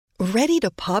Ready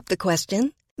to pop the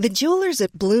question? The jewelers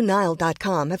at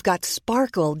BlueNile.com have got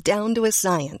sparkle down to a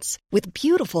science with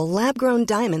beautiful lab-grown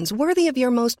diamonds worthy of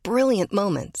your most brilliant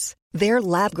moments. Their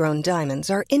lab-grown diamonds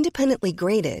are independently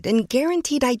graded and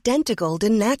guaranteed identical to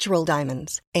natural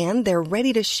diamonds, and they're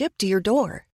ready to ship to your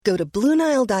door. Go to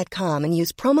BlueNile.com and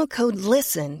use promo code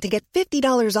LISTEN to get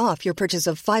 $50 off your purchase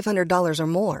of $500 or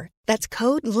more. That's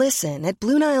code LISTEN at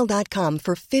BlueNile.com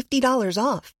for $50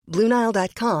 off.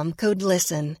 BlueNile.com, code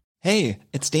LISTEN. Hey,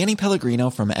 it's Danny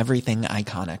Pellegrino from Everything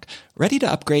Iconic. Ready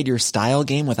to upgrade your style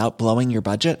game without blowing your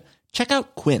budget? Check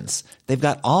out Quince. They've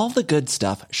got all the good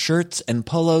stuff, shirts and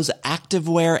polos,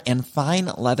 activewear, and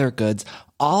fine leather goods,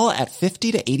 all at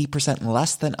 50 to 80%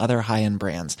 less than other high-end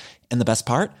brands. And the best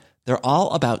part? They're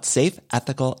all about safe,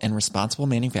 ethical, and responsible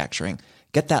manufacturing.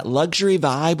 Get that luxury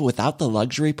vibe without the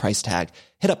luxury price tag.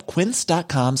 Hit up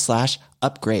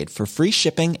quince.com/upgrade for free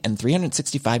shipping and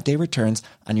 365-day returns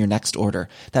on your next order.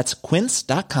 That's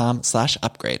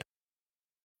quince.com/upgrade.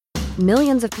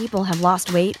 Millions of people have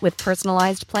lost weight with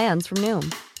personalized plans from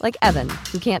Noom. Like Evan,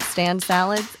 who can't stand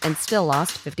salads and still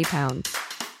lost 50 pounds.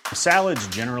 Salads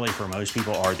generally for most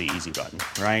people are the easy button,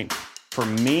 right? For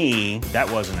me,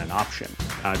 that wasn't an option.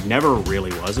 I never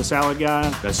really was a salad guy.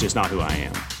 That's just not who I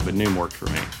am. But Noom worked for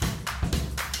me.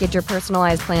 Get your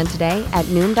personalized plan today at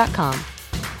Noom.com.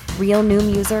 Real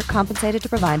Noom user compensated to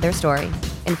provide their story.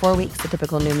 In 4 weeks, the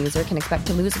typical Noom user can expect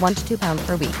to lose 1 to 2 pounds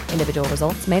per week. Individual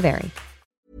results may vary.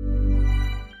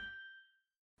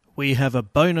 We have a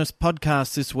bonus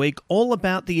podcast this week all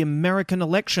about the American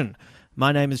election.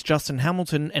 My name is Justin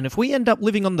Hamilton, and if we end up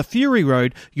living on the Fury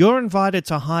Road, you're invited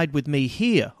to hide with me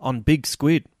here on Big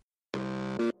Squid.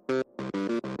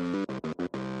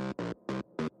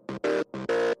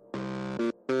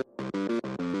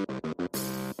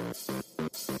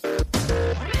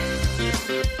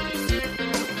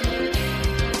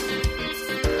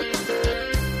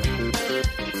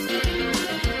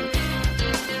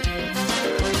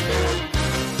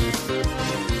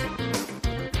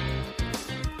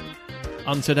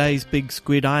 On today's Big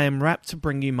Squid, I am rapt to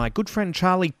bring you my good friend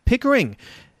Charlie Pickering.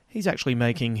 He's actually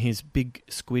making his Big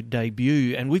Squid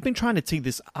debut, and we've been trying to tee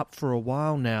this up for a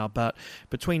while now, but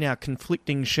between our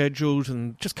conflicting schedules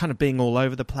and just kind of being all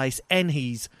over the place, and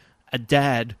he's a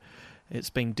dad, it's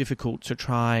been difficult to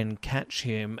try and catch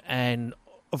him. And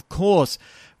of course,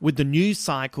 with the news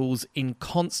cycles in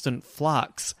constant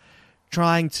flux,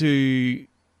 trying to,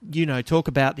 talk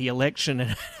about the election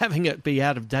and having it be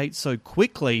out of date so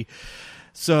quickly.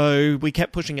 So we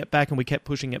kept pushing it back and we kept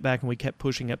pushing it back and we kept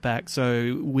pushing it back.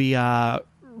 So we are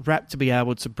rapt to be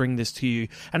able to bring this to you.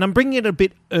 And I'm bringing it a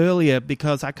bit earlier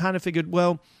because I kind of figured,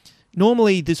 well,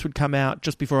 normally this would come out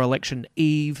just before election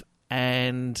eve.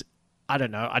 And I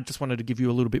don't know, I just wanted to give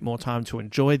you a little bit more time to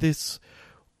enjoy this.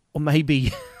 Or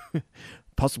maybe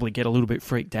possibly get a little bit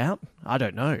freaked out. I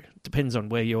don't know. Depends on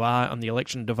where you are on the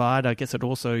election divide. I guess it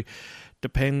also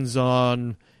depends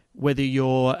on whether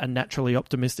you're a naturally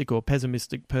optimistic or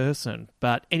pessimistic person.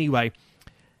 But anyway,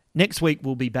 next week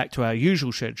we'll be back to our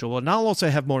usual schedule, and I'll also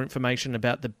have more information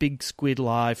about the Big Squid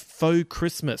Live Faux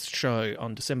Christmas show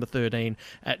on December 13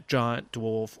 at Giant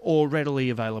Dwarf, or readily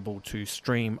available to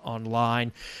stream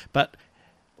online. But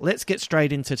let's get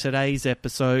straight into today's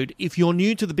episode. If you're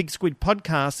new to the Big Squid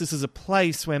podcast, this is a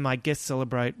place where my guests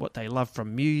celebrate what they love,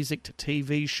 from music to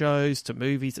TV shows to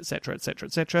movies, etc., etc.,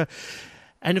 etc.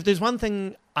 And if there's one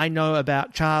thing I know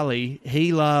about Charlie,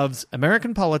 he loves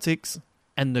American politics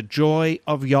and the joy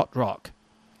of yacht rock.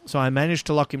 So I managed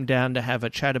to lock him down to have a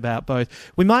chat about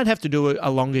both. We might have to do a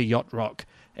longer yacht rock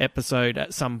episode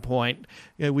at some point.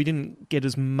 We didn't get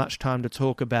as much time to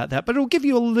talk about that, but it'll give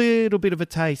you a little bit of a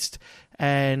taste.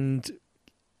 And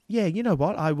yeah, you know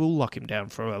what? I will lock him down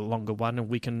for a longer one, and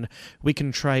we can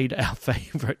trade our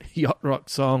favourite yacht rock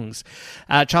songs.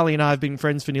 Charlie and I have been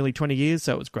friends for nearly 20 years,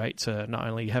 so it was great to not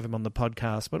only have him on the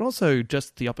podcast, but also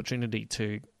just the opportunity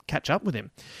to catch up with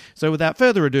him. So without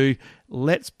further ado,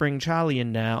 let's bring Charlie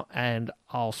in now, and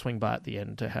I'll swing by at the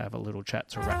end to have a little chat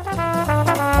to wrap.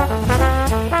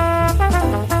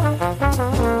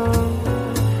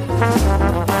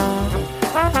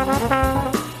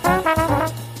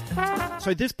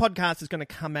 So this podcast is going to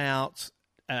come out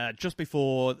just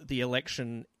before the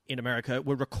election in America.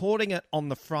 We're recording it on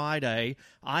the Friday.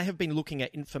 I have been looking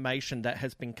at information that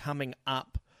has been coming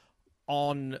up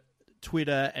on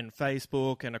Twitter and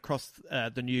Facebook and across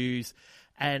the news,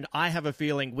 and I have a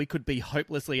feeling we could be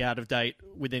hopelessly out of date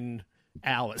within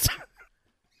hours.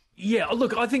 Yeah,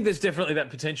 look, I think there's definitely that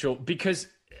potential because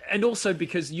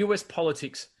US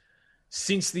politics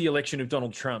since the election of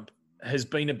Donald Trump has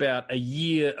been about a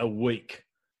year a week,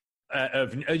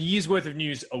 of a year's worth of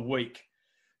news a week.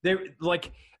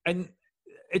 And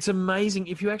it's amazing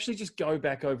if you actually just go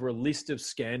back over a list of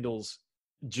scandals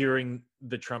during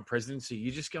the Trump presidency,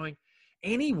 you're just going,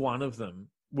 any one of them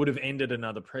would have ended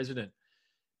another president.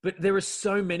 But there are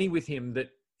so many with him that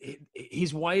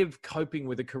his way of coping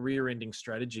with a career-ending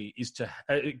strategy is to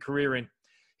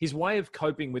his way of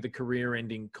coping with a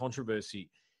career-ending controversy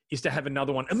is to have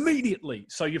another one immediately,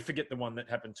 so you forget the one that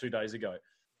happened 2 days ago.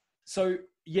 So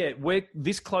yeah, we're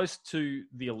this close to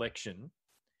the election.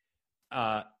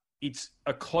 It's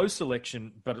a close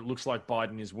election, but it looks like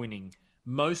Biden is winning.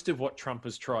 Most of what Trump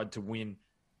has tried to win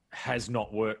has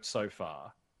not worked so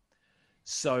far.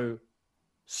 So,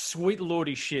 sweet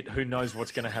lordy shit, who knows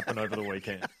what's going to happen over the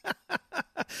weekend?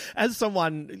 As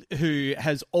someone who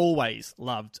has always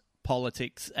loved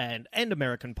politics and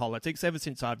American politics ever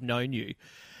since I've known you,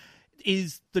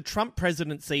 is the Trump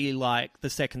presidency like the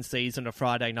second season of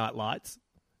Friday Night Lights?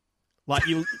 Like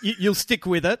you'll stick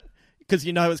with it because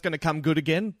you know it's going to come good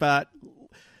again, but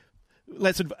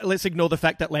let's ignore the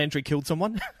fact that Landry killed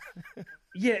someone.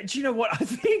 Yeah, do you know what I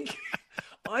think?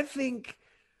 I think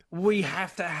we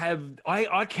have to have.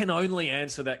 I can only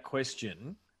answer that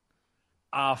question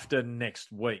after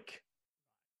next week,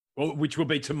 which will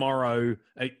be tomorrow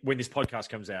when this podcast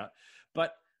comes out.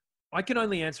 But I can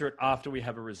only answer it after we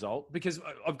have a result, because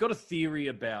I've got a theory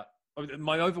about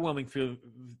my overwhelming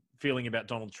feeling about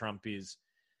Donald Trump is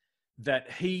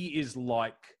that he is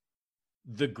like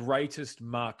the greatest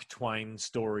Mark Twain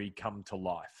story come to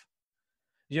life.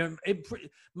 You know,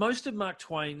 most of Mark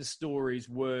Twain's stories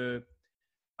were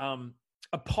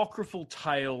apocryphal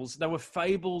tales. They were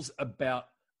fables about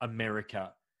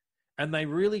America, and they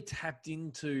really tapped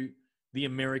into the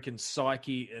American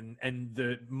psyche and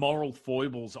the moral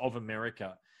foibles of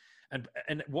America, and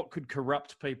what could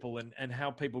corrupt people, and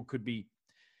how people could be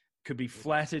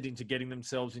flattered into getting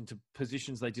themselves into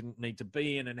positions they didn't need to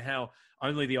be in, and how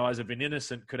only the eyes of an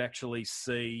innocent could actually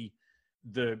see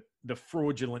the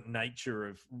fraudulent nature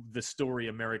of the story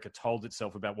America told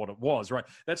itself about what it was, right?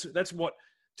 That's what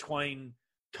Twain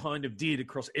kind of did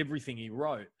across everything he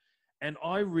wrote. And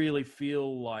I really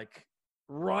feel like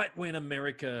right when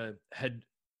America had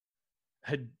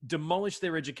demolished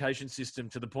their education system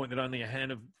to the point that only a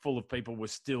handful of people were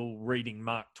still reading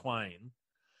Mark Twain,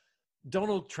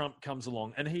 Donald Trump comes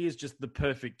along, and he is just the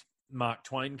perfect Mark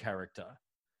Twain character,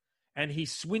 and he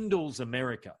swindles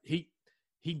America. He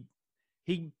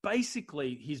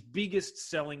basically, his biggest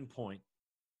selling point,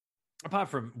 apart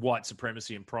from white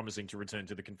supremacy and promising to return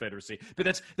to the Confederacy,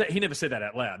 but he never said that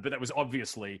out loud, but that was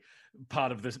obviously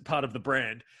part of the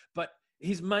brand. But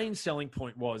his main selling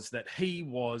point was that he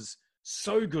was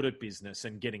so good at business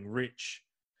and getting rich,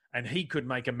 and he could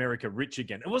make America rich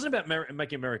again. It wasn't about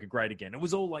making America great again. It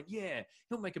was all like, yeah,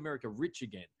 he'll make America rich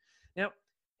again. Now,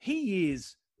 he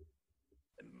is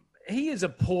a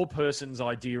poor person's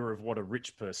idea of what a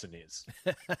rich person is.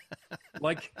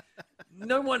 Like,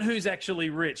 no one who's actually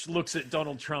rich looks at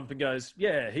Donald Trump and goes,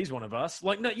 yeah, he's one of us.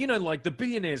 Like, no, you know, like the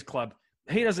Billionaires Club,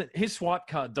 his swipe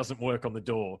card doesn't work on the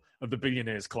door of the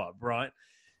Billionaires Club, right?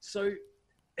 So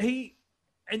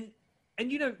and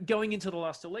you know, going into the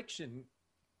last election,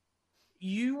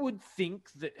 you would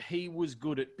think that he was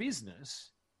good at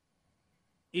business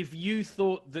if you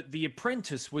thought that The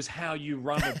Apprentice was how you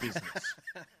run a business.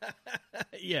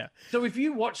 Yeah. So if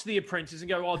you watch The Apprentice and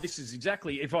go, oh, this is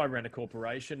exactly, if I ran a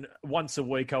corporation, once a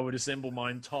week I would assemble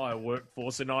my entire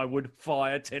workforce and I would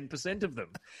fire 10% of them.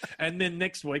 And then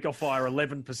next week I'll fire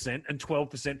 11% and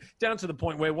 12%, down to the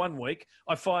point where one week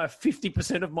I fire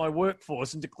 50% of my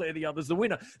workforce and declare the others the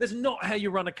winner. That's not how you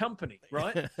run a company,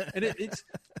 right? And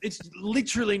it's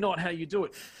literally not how you do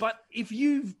it. But if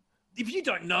you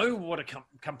don't know what a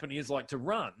company is like to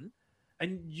run,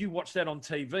 and you watch that on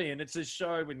TV, and it's a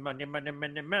show with money,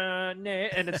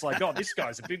 and it's like, oh, this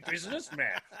guy's a big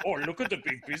businessman. Oh, look at the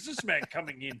big businessman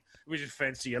coming in with his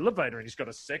fancy elevator, and he's got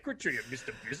a secretary, and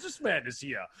Mr. Businessman is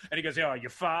here. And he goes, oh,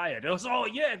 you're fired. And I was, oh,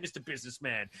 yeah, Mr.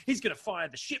 Businessman. He's going to fire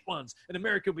the shit ones, and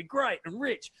America will be great and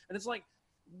rich. And it's like,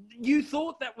 you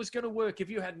thought that was going to work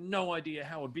if you had no idea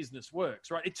how a business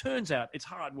works, right? It turns out it's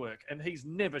hard work, and he's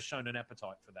never shown an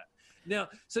appetite for that. Now,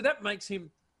 so that makes him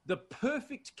the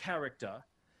perfect character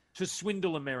to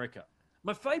swindle America.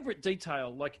 My favorite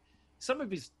detail, like some of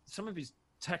his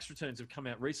tax returns have come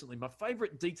out recently. My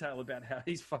favorite detail about how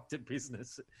he's fucked at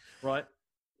business, right?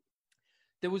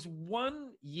 There was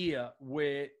one year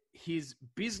where his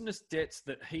business debts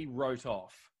that he wrote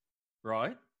off,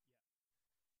 right,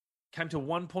 came to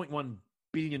 $1.1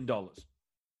 billion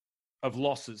of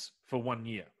losses for 1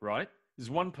 year, right? There's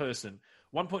one person,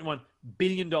 $1.1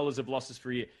 billion of losses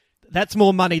for a year. That's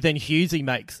more money than Hughesy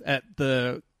makes at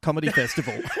the comedy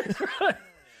festival.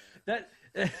 Right.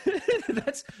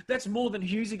 that's more than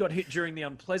Hughesy got hit during the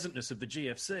unpleasantness of the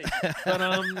GFC.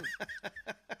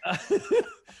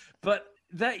 But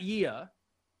that year,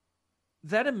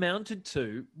 that amounted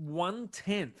to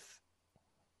 1/10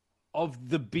 of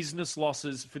the business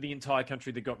losses for the entire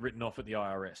country that got written off at the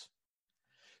IRS.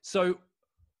 So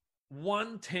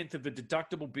 1/10 of the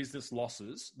deductible business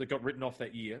losses that got written off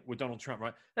that year were Donald Trump,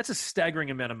 right? That's a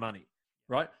staggering amount of money,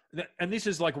 right? And this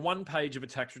is like one page of a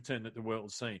tax return that the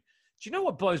world's seen. Do you know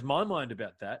what blows my mind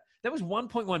about that? That was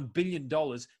 $1.1 billion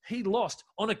he lost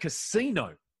on a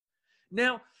casino.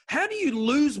 Now, how do you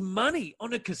lose money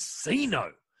on a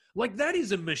casino? Like, that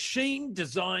is a machine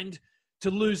designed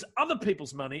to lose other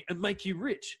people's money and make you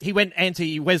rich. He went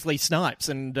anti-Wesley Snipes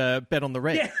and bet on the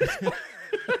red. Yeah.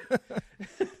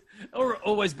 Or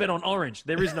always bet on orange.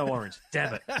 There is no orange.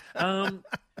 Damn it.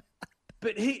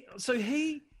 But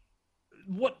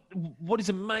what is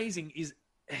amazing is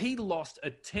he lost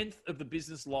 1/10 of the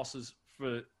business losses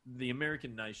for the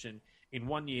American nation in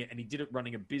 1 year, and he did it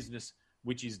running a business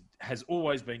which has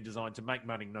always been designed to make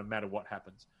money no matter what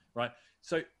happens, right?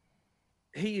 So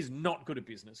he is not good at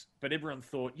business, but everyone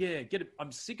thought,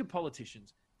 I'm sick of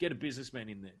politicians. Get a businessman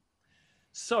in there.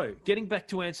 So getting back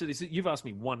to answer this, you've asked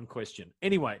me one question.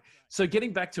 Anyway, so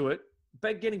getting back to it,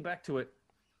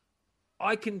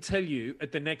 I can tell you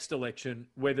at the next election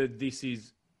whether this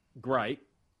is great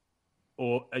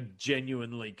or a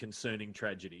genuinely concerning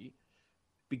tragedy,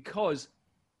 because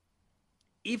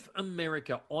if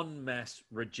America en masse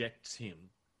rejects him,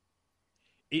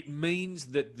 it means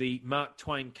that the Mark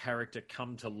Twain character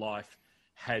come to life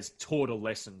has taught a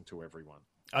lesson to everyone.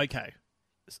 Okay.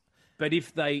 But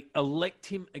if they elect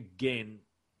him again,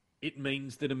 it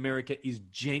means that America is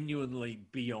genuinely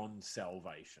beyond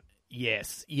salvation.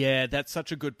 Yes. Yeah, that's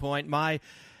such a good point. My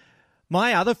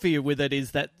other fear with it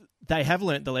is that they have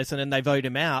learnt the lesson and they vote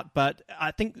him out. But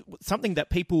I think something that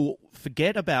people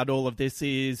forget about all of this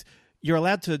is you're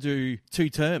allowed to do 2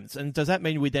 terms. And does that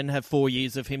mean we then have 4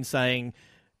 years of him saying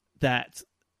that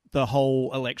the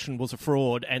whole election was a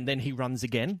fraud and then he runs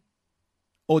again?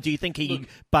 Or do you think he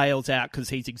bails out because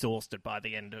he's exhausted by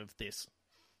the end of this?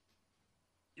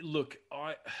 Look,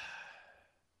 I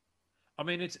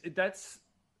mean, that's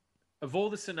of all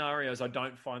the scenarios, I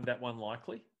don't find that one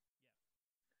likely.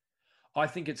 I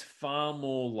think it's far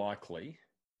more likely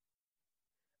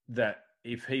that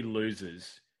if he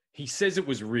loses, he says it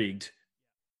was rigged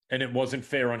and it wasn't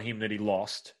fair on him that he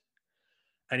lost,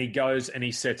 and he goes and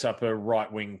he sets up a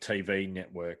right-wing TV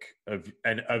network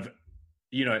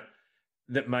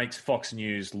that makes Fox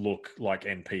News look like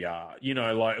NPR,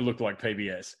 look like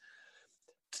PBS.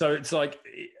 So it's like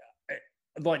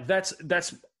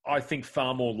that's I think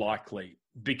far more likely,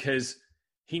 because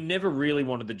he never really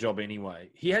wanted the job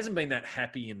anyway. He hasn't been that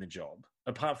happy in the job,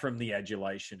 apart from the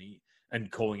adulation and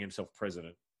calling himself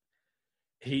president.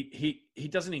 He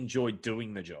doesn't enjoy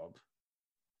doing the job.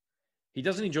 He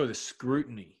doesn't enjoy the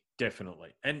scrutiny,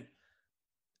 definitely. And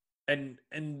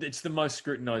it's the most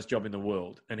scrutinized job in the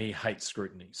world, and he hates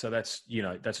scrutiny. So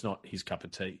that's not his cup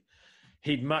of tea.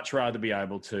 He'd much rather be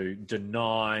able to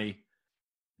deny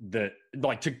that,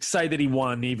 like, to say that he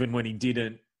won even when he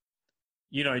didn't,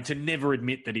 to never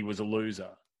admit that he was a loser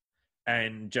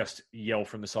and just yell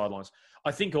from the sidelines.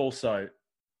 I think also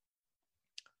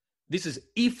this is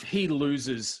if he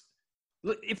loses,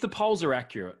 if the polls are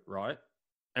accurate, right?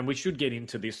 And we should get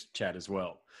into this chat as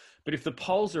well. But if the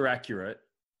polls are accurate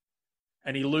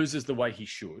and he loses the way he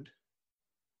should,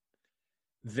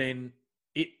 then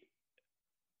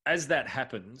as that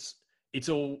happens, it's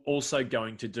also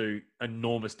going to do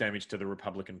enormous damage to the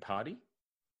Republican Party.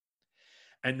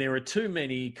 And there are too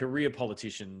many career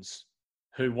politicians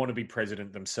who want to be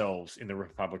president themselves in the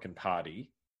Republican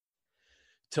Party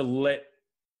to let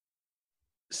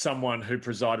someone who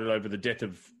presided over the death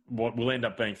of what will end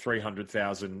up being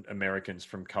 300,000 Americans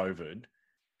from COVID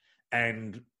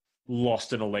and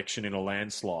lost an election in a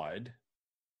landslide,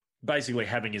 basically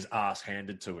having his ass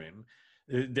handed to him.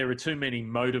 There are too many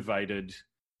motivated,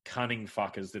 cunning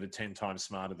fuckers that are 10 times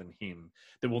smarter than him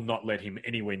that will not let him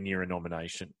anywhere near a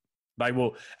nomination. They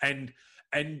will, and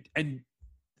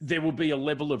there will be a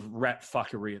level of rat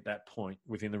fuckery at that point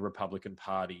within the Republican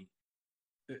Party.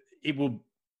 It will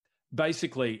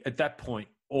basically, at that point,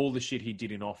 all the shit he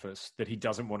did in office that he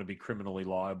doesn't want to be criminally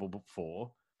liable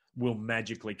for will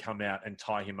magically come out and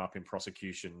tie him up in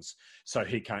prosecutions so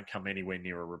he can't come anywhere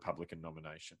near a Republican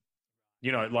nomination.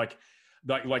 Like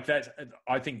that.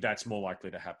 I think that's more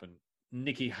likely to happen.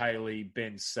 Nikki Haley,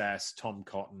 Ben Sass, Tom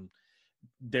Cotton,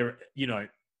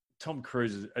 Tom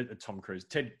Cruise,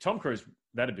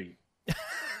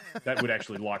 that would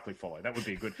actually likely follow. That would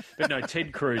be good. But no,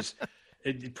 Ted Cruz,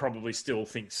 it probably still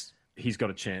thinks he's got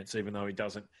a chance, even though he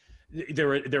doesn't.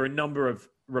 There are a number of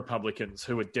Republicans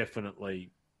who are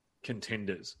definitely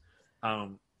contenders.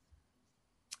 And,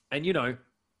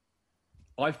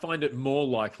 I find it more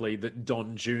likely that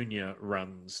Don Jr.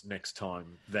 runs next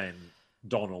time than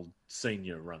Donald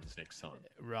Sr. runs next time.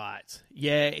 Right.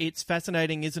 Yeah, it's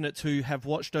fascinating, isn't it, to have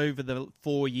watched over the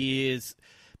 4 years.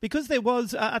 Because there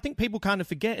was, I think people kind of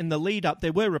forget in the lead up,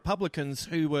 there were Republicans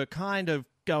who were kind of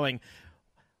going,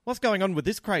 what's going on with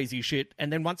this crazy shit?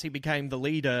 And then once he became the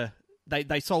leader,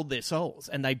 they sold their souls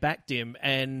and they backed him.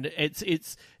 And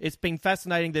it's been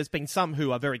fascinating. There's been some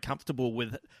who are very comfortable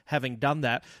with having done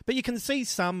that. But you can see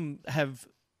some have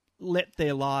let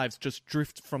their lives just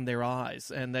drift from their eyes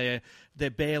and they're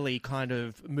barely kind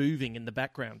of moving in the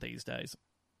background these days.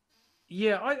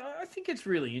 Yeah, I think it's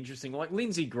really interesting. Like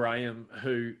Lindsey Graham,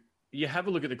 who you have a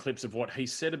look at the clips of what he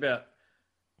said about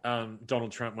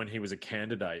Donald Trump when he was a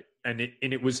candidate, and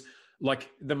it was like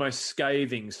the most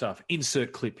scathing stuff.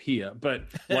 Insert clip here, but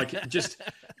like just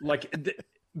like,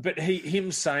 but him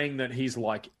saying that he's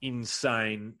like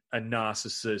insane, a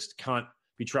narcissist, can't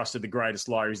be trusted, the greatest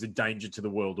liar, he's a danger to the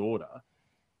world order,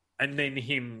 and then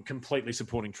him completely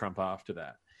supporting Trump after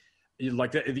that.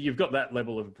 Like you've got that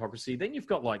level of hypocrisy. Then you've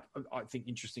got, like, I think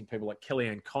interesting people like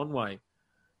Kellyanne Conway,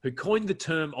 who coined the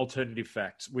term alternative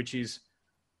facts, which is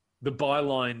the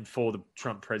byline for the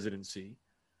Trump presidency.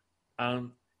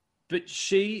 But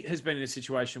she has been in a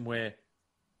situation where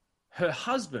her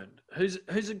husband, who's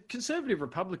a conservative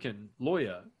Republican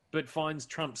lawyer, but finds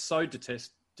Trump so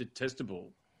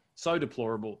detestable, so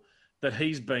deplorable, that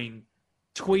he's been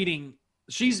tweeting.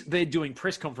 They're doing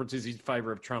press conferences in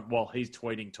favour of Trump while he's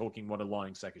tweeting, talking what a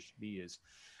lying sack of shit he is.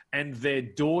 And their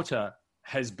daughter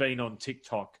has been on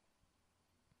TikTok.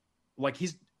 Like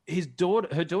her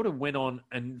daughter went on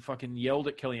and fucking yelled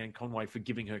at Kellyanne Conway for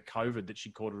giving her COVID that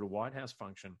she called at a White House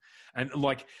function. And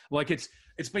like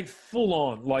it's been full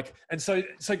on. Like, and so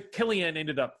Kellyanne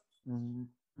ended up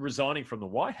resigning from the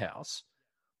White House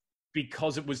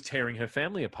because it was tearing her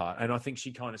family apart. And I think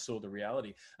she kind of saw the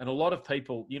reality. And a lot of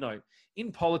people,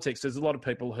 in politics, there's a lot of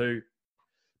people who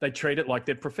they treat it like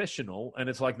they're professional, and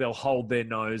it's like they'll hold their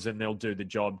nose and they'll do the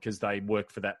job because they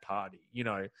work for that party.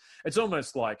 It's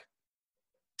almost like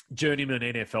journeyman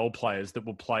NFL players that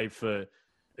will play for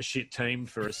a shit team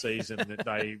for a season that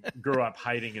they grew up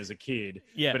hating as a kid.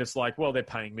 Yeah. But it's like, well, they're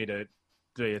paying me to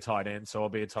be a tight end, so I'll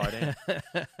be a tight end.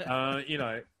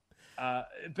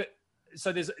 But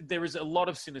so there is a lot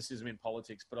of cynicism in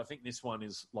politics, but I think this one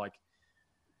is like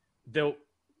there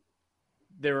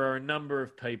are a number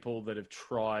of people that have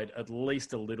tried at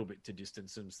least a little bit to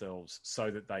distance themselves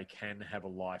so that they can have a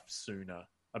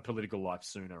political life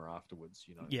sooner afterwards.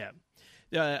 Yeah.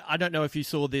 I don't know if you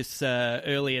saw this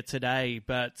earlier today,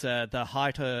 but the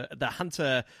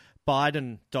Hunter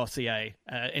Biden dossier,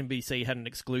 NBC had an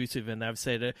exclusive, and they've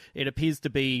said it appears to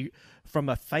be from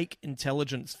a fake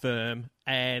intelligence firm,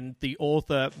 and the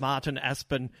author, Martin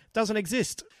Aspen, doesn't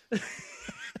exist.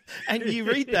 And you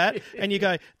read that and you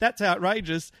go, that's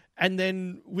outrageous. And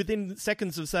then within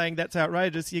seconds of saying that's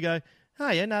outrageous, you go, oh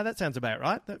yeah, no, that sounds about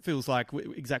right. That feels like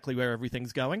exactly where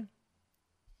everything's going.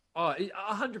 Oh,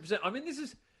 100%. I mean, this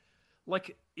is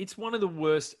like, it's one of the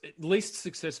worst, least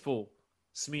successful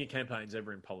smear campaigns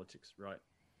ever in politics, right?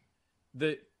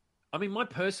 My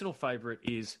personal favorite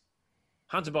is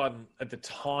Hunter Biden at the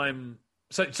time.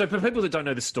 So for people that don't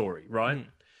know the story, right?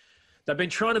 They've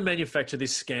been trying to manufacture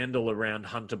this scandal around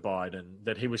Hunter Biden,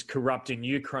 that he was corrupt in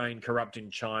Ukraine, corrupt in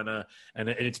China, and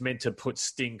it's meant to put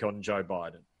stink on Joe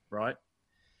Biden, right?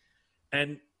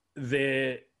 And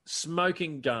their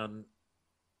smoking gun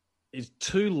is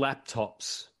 2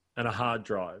 laptops and a hard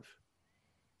drive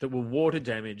that were water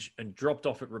damaged and dropped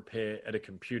off at repair at a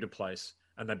computer place,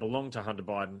 and they belong to Hunter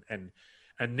Biden.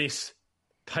 And this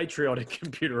patriotic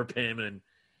computer repairman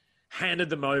handed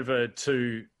them over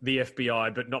to the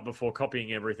FBI, but not before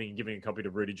copying everything and giving a copy to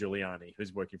Rudy Giuliani,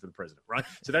 who's working for the president, right?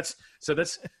 So that's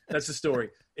the story.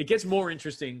 It gets more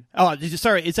interesting. Oh,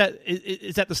 sorry, is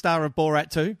that the star of Borat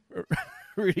 2?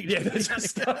 Rudy yeah, that's the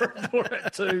star of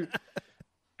Borat 2.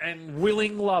 And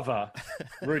willing lover,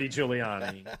 Rudy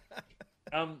Giuliani.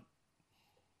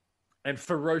 And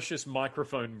ferocious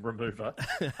microphone remover.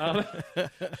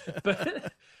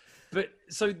 But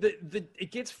so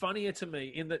it gets funnier to me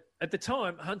in that at the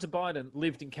time, Hunter Biden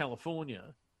lived in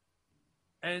California,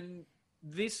 and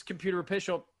this computer repair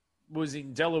shop was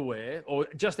in Delaware or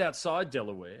just outside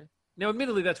Delaware. Now,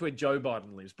 admittedly, that's where Joe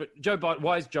Biden lives. But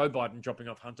why is Joe Biden dropping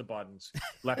off Hunter Biden's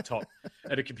laptop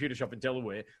at a computer shop in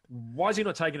Delaware? Why is he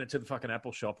not taking it to the fucking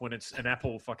Apple shop when it's an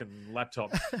Apple fucking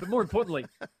laptop? But more importantly,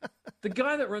 the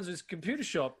guy that runs this computer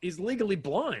shop is legally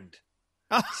blind.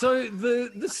 So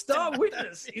the star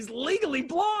witness is legally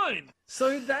blind.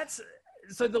 So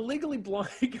the legally blind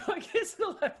guy gets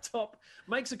the laptop,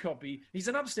 makes a copy. He's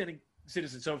an upstanding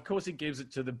citizen, so of course he gives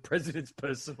it to the president's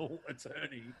personal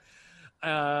attorney,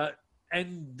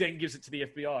 and then gives it to the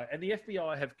FBI. And the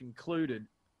FBI have concluded.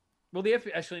 Well, the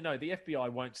FBI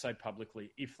won't say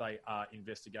publicly if they are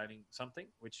investigating something,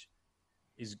 which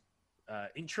is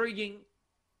intriguing,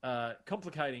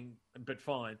 complicating, but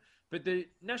fine. But the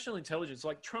national intelligence,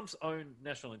 like Trump's own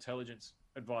national intelligence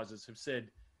advisors have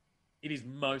said, it is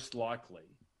most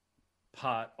likely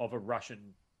part of a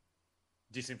Russian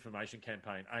disinformation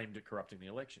campaign aimed at corrupting the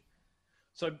election.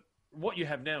 So what you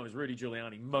have now is Rudy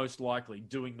Giuliani most likely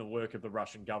doing the work of the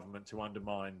Russian government to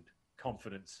undermine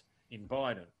confidence in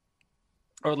Biden.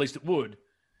 Or at least it would,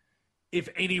 if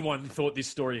anyone thought this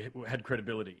story had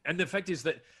credibility. And the fact is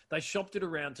that they shopped it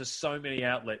around to so many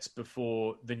outlets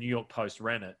before the New York Post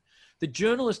ran it. The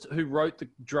journalist who wrote the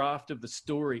draft of the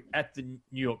story at the New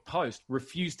York Post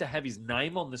refused to have his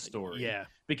name on the story. Yeah.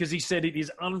 Because he said it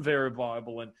is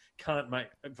unverifiable and can't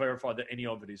verify that any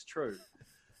of it is true.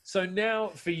 So now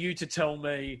for you to tell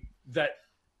me that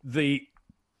the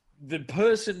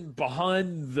person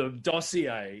behind the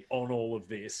dossier on all of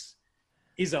this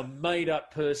is a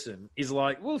made-up person is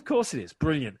like, well, of course it is.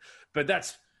 Brilliant. But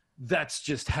that's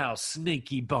just how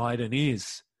sneaky Biden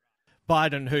is.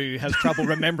 Biden, who has trouble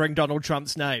remembering Donald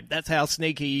Trump's name. That's how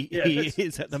sneaky he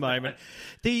is at the moment.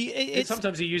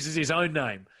 Sometimes he uses his own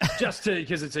name just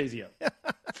because it's easier.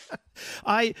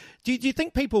 Do you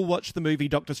think people watch the movie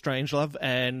Dr. Strangelove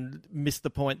and miss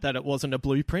the point that it wasn't a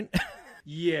blueprint?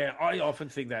 Yeah, I often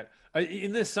think that.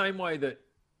 In the same way that,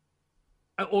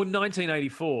 or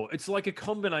 1984, it's like a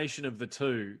combination of the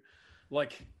two,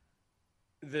 like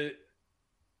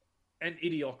and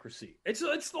Idiocracy. It's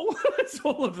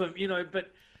all of them,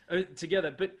 but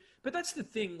together. But that's the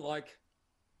thing. Like,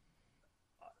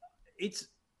 it's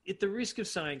at the risk of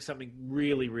saying something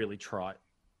really, really trite.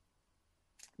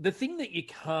 The thing that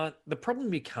the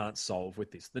problem you can't solve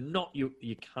with this, the knot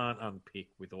you can't unpick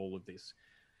with all of this,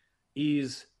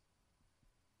 is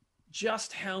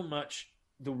just how much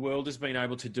the world has been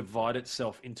able to divide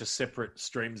itself into separate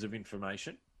streams of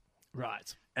information.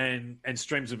 Right. And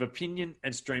streams of opinion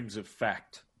and streams of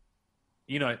fact.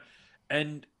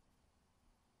 And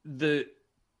the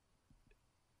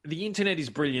internet is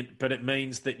brilliant, but it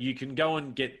means that you can go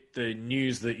and get the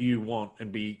news that you want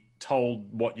and be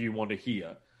told what you want to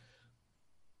hear.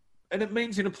 And it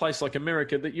means in a place like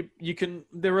America that you can,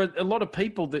 there are a lot of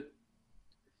people that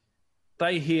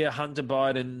they hear Hunter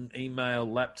Biden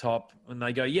email laptop and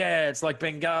they go, yeah, it's like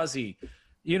Benghazi.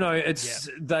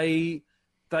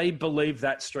 They believe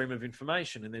that stream of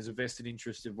information, and there's a vested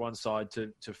interest of one side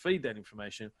to feed that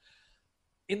information.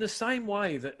 In the same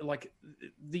way that, like,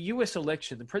 the US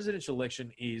election, the presidential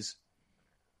election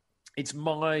it's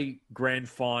my grand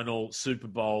final, Super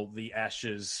Bowl, the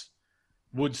Ashes,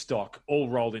 Woodstock, all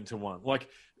rolled into one. Like,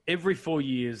 every 4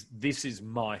 years, this is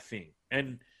my thing.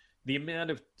 And the amount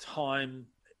of time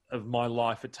of my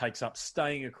life it takes up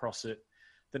staying across it,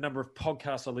 the number of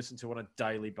podcasts I listen to on a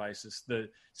daily basis, the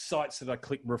sites that I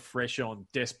click refresh on,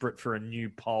 desperate for a new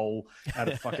poll out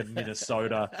of fucking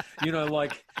Minnesota.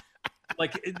 Like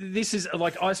this is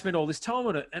like, I spent all this time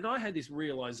on it, and I had this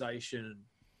realization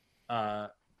a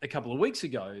couple of weeks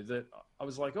ago that I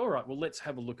was like, all right, well, let's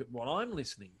have a look at what I'm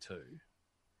listening to.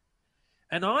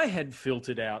 And I had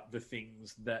filtered out the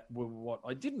things that were what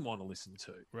I didn't want to listen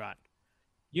to. Right.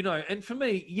 And for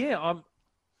me, yeah,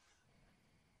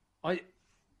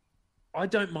 I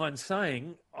don't mind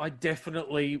saying I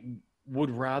definitely would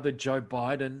rather Joe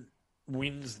Biden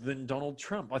wins than Donald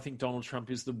Trump. I think Donald Trump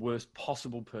is the worst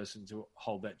possible person to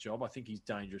hold that job. I think he's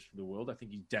dangerous for the world. I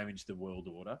think he's damaged the world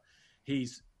order.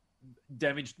 He's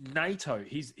damaged NATO.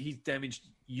 He's damaged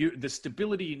the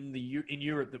stability in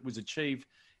Europe that was achieved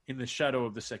in the shadow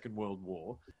of the Second World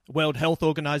War. World Health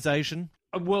Organization.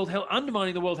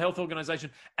 Undermining the World Health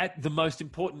Organization at the most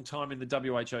important time in the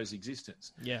WHO's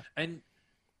existence. Yeah.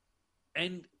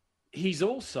 And he's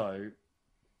also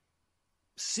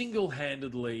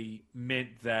single-handedly meant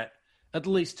that at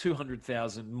least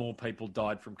 200,000 more people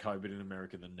died from COVID in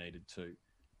America than needed to,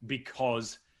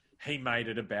 because he made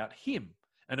it about him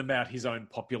and about his own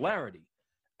popularity.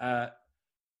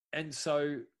 And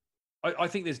so I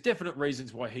think there's definite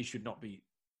reasons why he should not be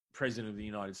president of the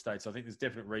United States. I think there's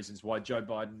definite reasons why Joe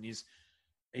Biden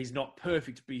he's not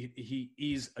perfect, but he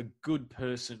is a good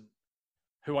person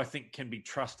who I think can be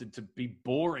trusted to be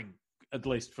boring, at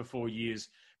least for 4 years,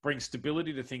 bring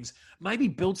stability to things, maybe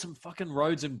build some fucking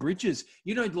roads and bridges,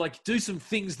 like do some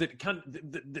things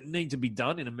that need to be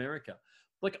done in America.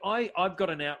 Like I've got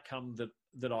an outcome that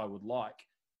that I would like.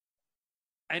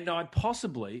 And I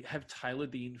possibly have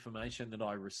tailored the information that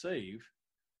I receive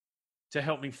to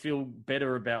help me feel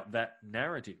better about that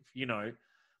narrative. You know,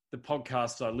 the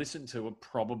podcasts I listen to are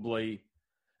probably,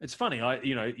 it's funny,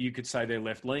 you could say they're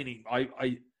left leaning.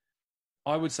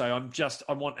 I would say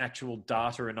I want actual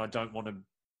data, and I don't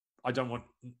want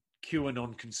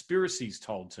QAnon conspiracies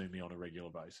told to me on a regular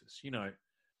basis, you know.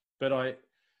 But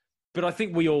I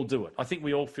think we all do it. I think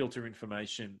we all filter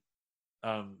information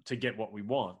to get what we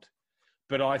want.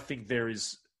 But I think there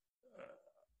is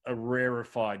a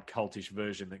rarefied cultish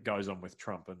version that goes on with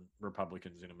Trump and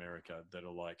Republicans in America that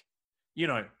are like, you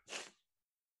know,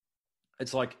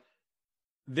 it's like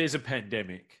there's a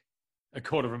pandemic,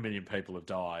 250,000 people have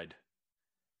died.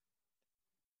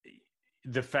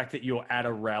 The fact that you're at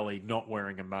a rally not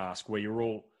wearing a mask where you're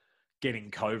all getting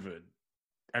COVID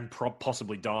and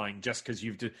possibly dying just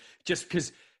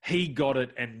because he got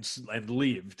it and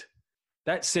lived,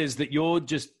 that says that you're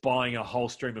just buying a whole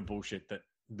stream of bullshit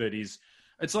that is,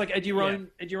 it's like at your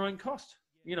own cost,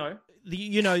 you know.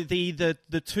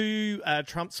 The two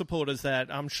Trump supporters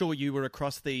that I'm sure you were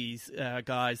across these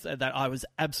guys that I was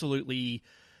absolutely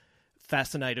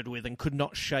fascinated with and could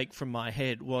not shake from my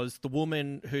head was the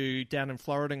woman who down in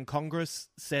Florida in Congress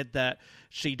said that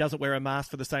she doesn't wear a mask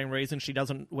for the same reason she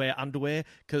doesn't wear underwear,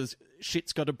 because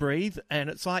shit's got to breathe. And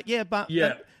it's like, but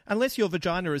unless your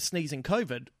vagina is sneezing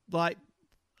COVID, like,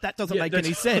 that doesn't make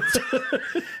any sense.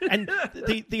 And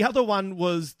the other one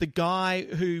was the guy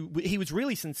who, he was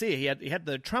really sincere. He had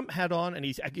the Trump hat on, and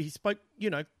he spoke,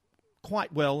 you know,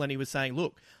 quite well. And he was saying,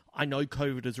 look, I know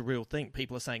COVID is a real thing.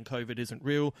 People are saying COVID isn't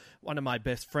real. One of my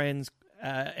best friends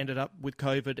ended up with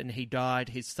COVID and he died.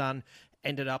 His son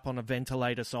ended up on a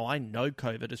ventilator. So I know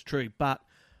COVID is true, but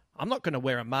I'm not going to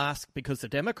wear a mask because the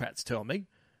Democrats tell me. And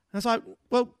I was like,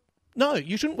 well, no,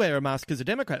 you shouldn't wear a mask because the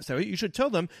Democrats tell you. You should tell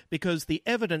them because the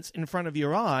evidence in front of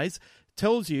your eyes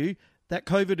tells you that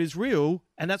COVID is real,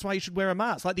 and that's why you should wear a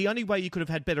mask. Like, the only way you could have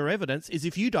had better evidence is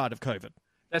if you died of COVID.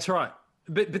 That's right.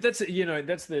 But that's, you know,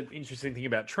 that's the interesting thing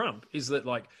about Trump, is that,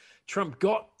 like, Trump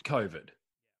got COVID,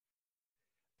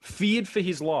 feared for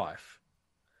his life,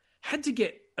 had to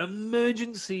get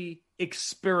emergency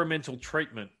experimental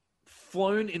treatment,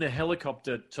 flown in a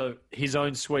helicopter to his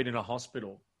own suite in a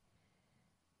hospital.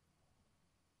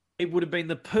 It would have been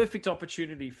the perfect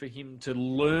opportunity for him to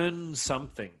learn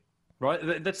something,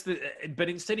 right? But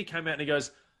instead he came out and he goes,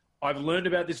 I've learned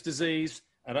about this disease,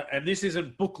 and this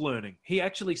isn't book learning. He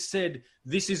actually said,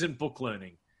 this isn't book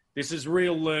learning. This is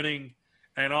real learning,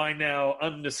 and I now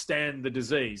understand the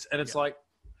disease. And it's like,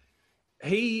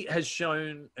 he has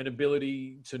shown an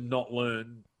ability to not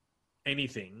learn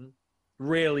anything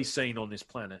rarely seen on this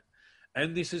planet.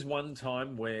 And this is one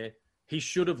time where he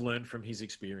should have learned from his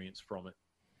experience from it.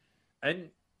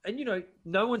 And you know,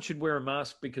 no one should wear a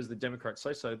mask because the Democrats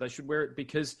say so. They should wear it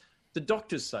because the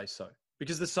doctors say so,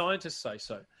 because the scientists say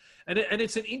so. And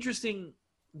it's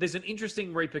there's an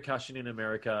interesting repercussion in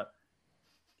America,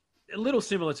 a little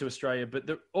similar to Australia, but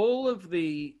all of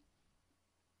the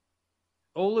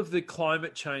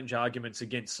climate change arguments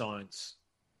against science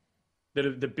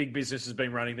that the big business has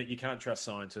been running, that you can't trust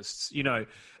scientists, you know,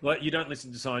 like, you don't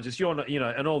listen to scientists, you're not, you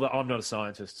know, and all that. I'm not a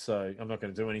scientist, so I'm not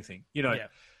going to do anything, you know.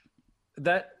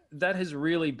 That has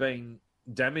really been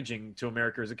damaging to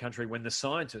America as a country, when the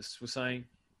scientists were saying,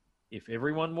 if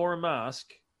everyone wore a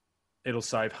mask, it'll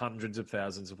save hundreds of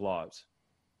thousands of lives.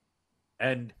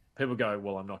 And people go,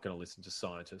 well, I'm not going to listen to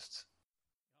scientists.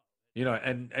 You know,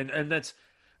 and that's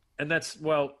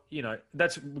well, you know,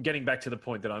 that's getting back to the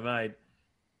point that I made.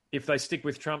 If they stick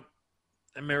with Trump,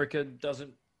 America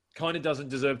doesn't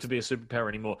deserve to be a superpower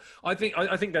anymore. I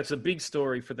think that's a big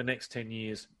story for the next 10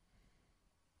 years,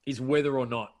 is whether or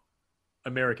not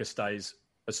America stays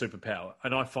a superpower.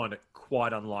 And I find it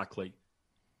quite unlikely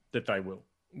that they will.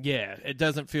 Yeah, it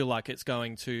doesn't feel like it's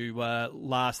going to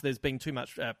last. There's been too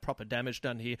much proper damage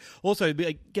done here. Also,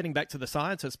 getting back to the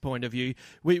scientist point of view,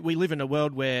 we live in a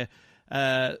world where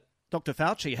Dr.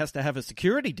 Fauci has to have a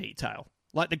security detail.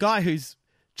 Like, the guy who's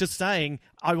just saying,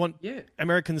 I want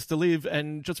Americans to live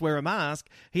and just wear a mask,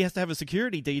 he has to have a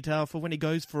security detail for when he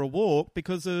goes for a walk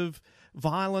because of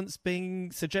violence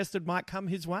being suggested might come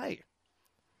his way.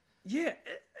 Yeah,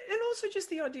 and also just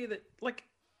the idea that, like,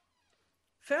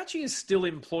 Fauci is still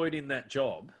employed in that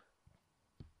job.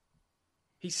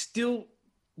 He still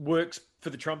works for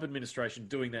the Trump administration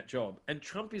doing that job. And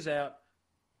Trump is out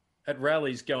at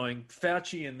rallies going,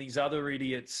 Fauci and these other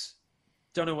idiots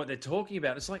don't know what they're talking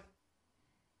about. It's like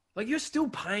you're still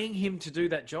paying him to do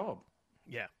that job.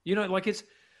 Yeah. You know, like, it's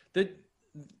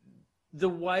the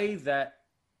way that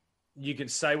you can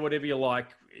say whatever you like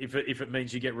if it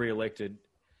means you get reelected.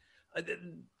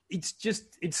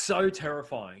 It's so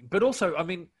terrifying. But also, I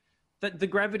mean, the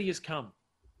gravity has come.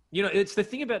 You know, it's the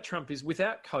thing about Trump is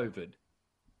without COVID,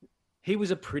 he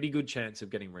was a pretty good chance of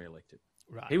getting reelected.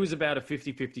 Right. He was about a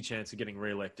 50-50 chance of getting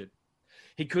reelected.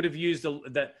 He could have used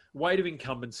that weight of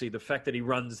incumbency, the fact that he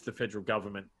runs the federal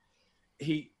government.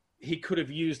 He could have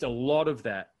used a lot of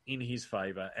that in his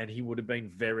favor, and he would have been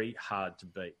very hard to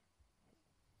beat.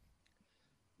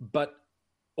 But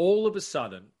all of a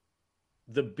sudden,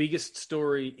 the biggest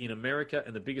story in America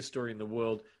and the biggest story in the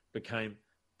world became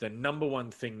the number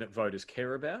one thing that voters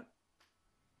care about.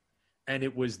 And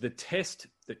it was the test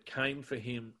that came for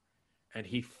him, and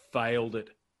he failed it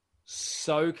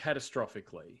so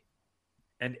catastrophically.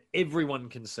 And everyone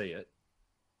can see it.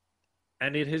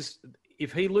 And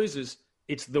if he loses,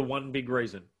 it's the one big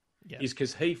reason, is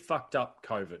because he fucked up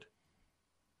COVID.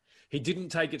 He didn't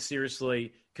take it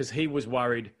seriously because he was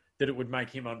worried that it would make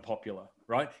him unpopular,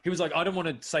 right? He was like, I don't want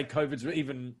to say COVID's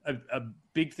even a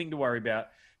big thing to worry about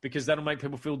because that'll make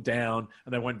people feel down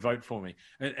and they won't vote for me.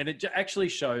 And it actually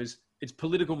shows it's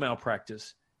political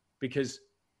malpractice, because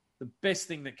the best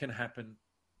thing that can happen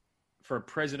for a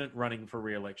president running for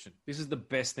re-election, this is the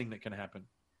best thing that can happen,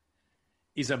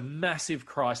 is a massive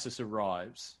crisis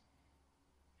arrives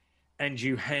and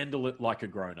you handle it like a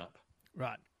grown-up.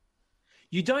 Right.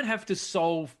 You don't have to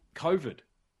solve COVID.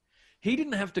 He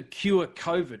didn't have to cure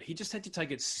COVID. He just had to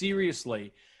take it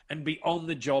seriously and be on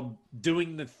the job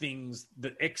doing the things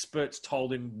that experts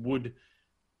told him would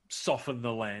soften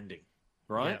the landing,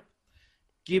 right? Yeah.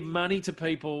 Give money to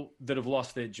people that have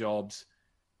lost their jobs.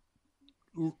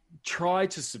 Try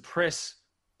to suppress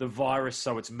the virus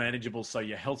so it's manageable, so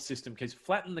your health system keeps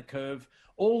flatten the curve,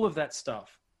 all of that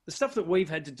stuff. The stuff that we've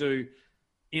had to do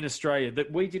in Australia,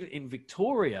 that we did in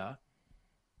Victoria.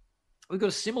 We've got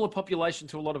a similar population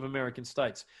to a lot of American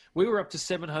states. We were up to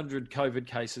 700 COVID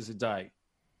cases a day,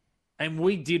 and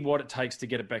we did what it takes to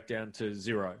get it back down to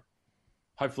zero.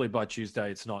 Hopefully by Tuesday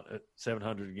it's not at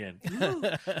 700 again.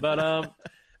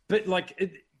 But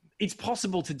like it's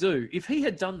possible to do. If he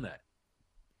had done that,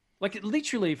 like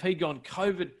literally if he'd gone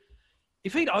COVID,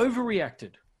 if he'd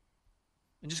overreacted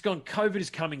and just gone, COVID is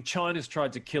coming, China's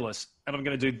tried to kill us, and I'm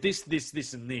going to do this, this,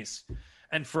 this, and this,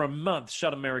 and for a month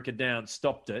shut America down,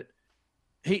 stopped it,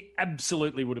 he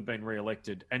absolutely would have been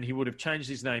re-elected, and he would have changed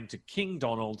his name to King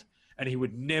Donald, and he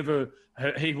would never,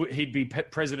 he'd be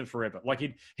president forever. Like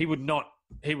he would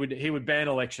ban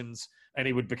elections, and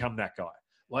he would become that guy.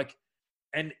 Like,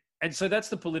 and so that's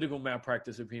the political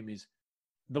malpractice of him, is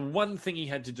the one thing he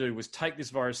had to do was take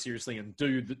this virus seriously and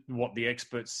do what the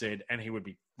experts said, and he would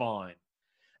be fine.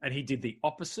 And he did the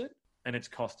opposite, and it's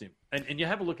cost him. And you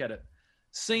have a look at it.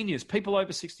 Seniors, people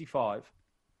over 65,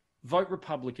 vote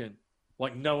Republican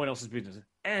like no one else's business.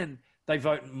 And they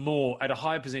vote more at a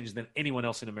higher percentage than anyone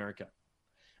else in America.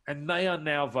 And they are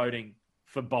now voting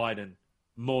for Biden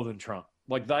more than Trump.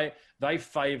 Like they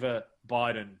favor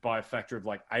Biden by a factor of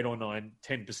like 8 or 9,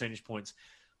 10 percentage points,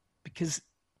 because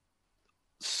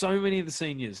so many of the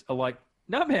seniors are like,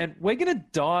 no, man, we're going to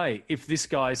die if this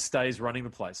guy stays running the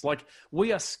place. Like,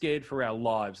 we are scared for our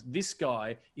lives. This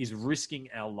guy is risking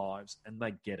our lives, and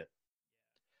they get it.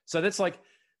 So that's like,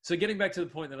 so getting back to the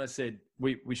point that I said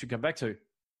we should come back to,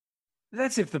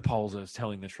 that's if the polls are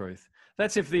telling the truth.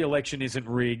 That's if the election isn't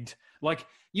rigged. Like,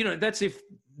 you know, that's if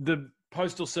the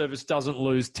Postal Service doesn't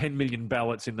lose 10 million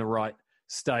ballots in the right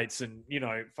states and, you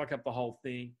know, fuck up the whole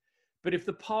thing. But if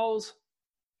the polls,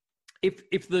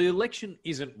 if the election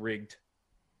isn't rigged,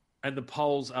 and the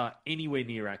polls are anywhere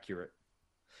near accurate,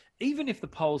 even if the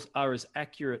polls are as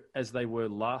accurate as they were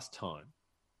last time,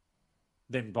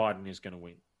 then Biden is going to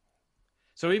win.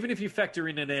 So even if you factor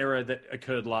in an error that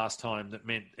occurred last time that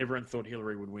meant everyone thought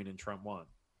Hillary would win and Trump won,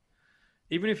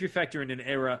 even if you factor in an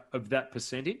error of that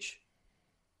percentage,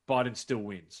 Biden still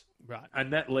wins. Right.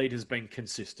 And that lead has been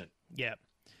consistent. Yeah.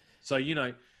 So, you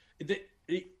know,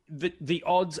 the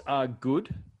odds are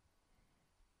good.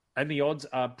 And the odds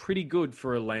are pretty good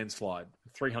for a landslide,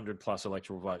 300 plus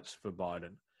electoral votes for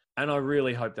Biden. And I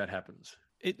really hope that happens.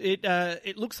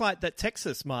 It looks like that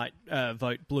Texas might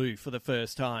vote blue for the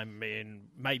first time in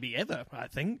maybe ever, I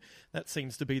think. That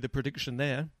seems to be the prediction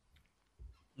there.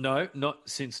 No, not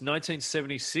since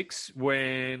 1976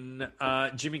 when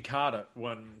Jimmy Carter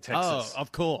won Texas. Oh,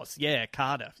 of course. Yeah,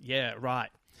 Carter. Yeah, right.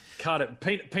 Carter,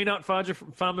 peanut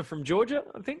farmer from Georgia,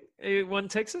 I think, he won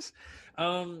Texas.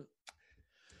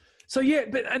 So, yeah,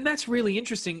 and that's really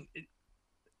interesting.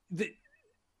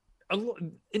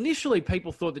 Initially,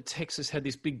 people thought that Texas had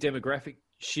this big demographic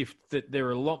shift, that there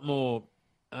are a lot more...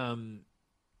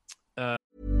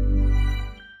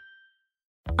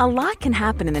 A lot can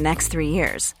happen in the next 3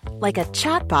 years. Like a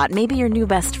chatbot may be your new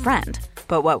best friend.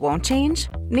 But what won't change?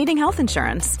 Needing health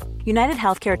insurance. United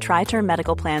Healthcare Tri-Term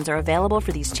Medical Plans are available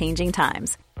for these changing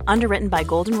times. Underwritten by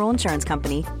Golden Rule Insurance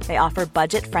Company, they offer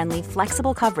budget-friendly,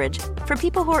 flexible coverage for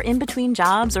people who are in between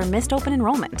jobs or missed open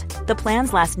enrollment. The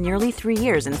plans last nearly 3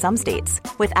 years in some states,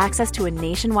 with access to a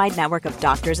nationwide network of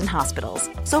doctors and hospitals.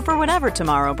 So for whatever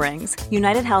tomorrow brings,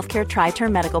 United Healthcare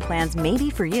Tri-Term Medical Plans may be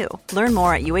for you. Learn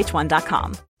more at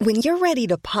uh1.com. When you're ready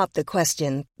to pop the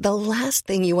question, the last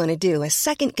thing you want to do is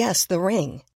second-guess the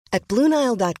ring. At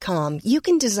BlueNile.com, you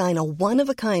can design a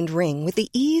one-of-a-kind ring with the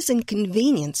ease and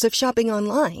convenience of shopping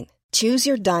online. Choose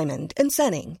your diamond and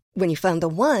setting. When you find the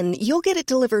one, you'll get it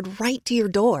delivered right to your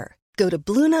door. Go to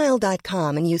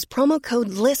BlueNile.com and use promo code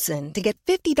LISTEN to get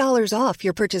 $50 off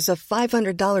your purchase of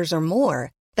 $500 or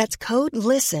more. That's code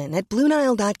LISTEN at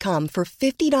BlueNile.com for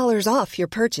 $50 off your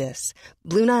purchase.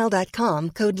 BlueNile.com,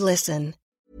 code LISTEN.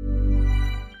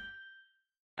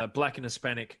 Black and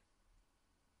Hispanic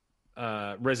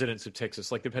residents of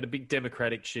Texas, like they've had a big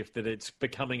democratic shift that it's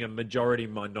becoming a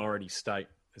majority-minority state.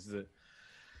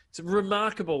 It's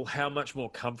remarkable how much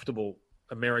more comfortable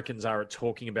Americans are at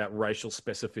talking about racial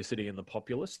specificity in the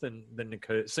populace than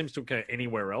seems to occur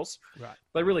anywhere else. Right.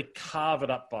 They really carve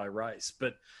it up by race.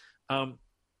 But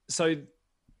so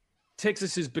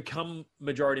Texas has become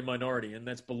majority-minority, and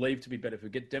that's believed to be better if we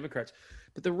get Democrats.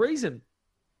 But the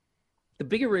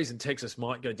bigger reason Texas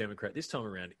might go Democrat this time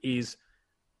around is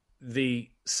the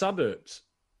suburbs,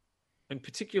 and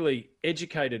particularly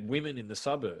educated women in the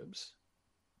suburbs,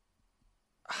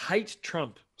 hate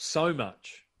Trump so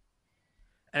much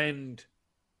and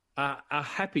are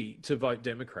happy to vote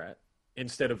Democrat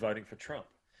instead of voting for Trump.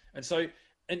 And so,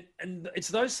 and it's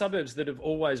those suburbs that have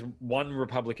always won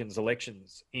Republicans'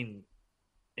 elections in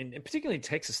particularly in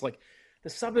Texas. Like the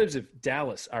suburbs of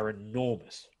Dallas are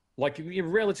enormous. Like your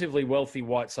relatively wealthy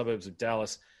white suburbs of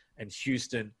Dallas and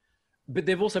Houston, but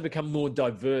they've also become more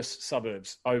diverse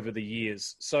suburbs over the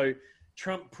years. So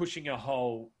Trump pushing a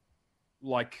whole,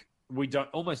 like, we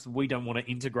don't want to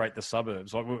integrate the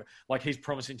suburbs. Like he's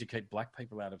promising to keep black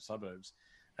people out of suburbs.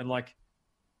 And like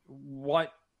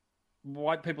white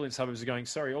people in suburbs are going,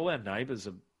 sorry, all our neighbors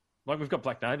are, like we've got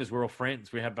black neighbors, we're all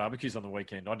friends, we have barbecues on the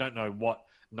weekend. I don't know what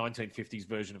 1950s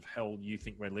version of hell you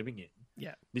think we're living in.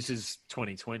 Yeah. This is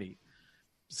 2020.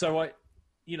 So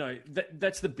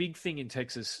that's the big thing in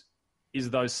Texas is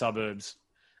those suburbs.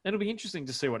 And it'll be interesting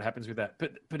to see what happens with that.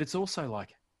 But it's also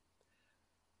like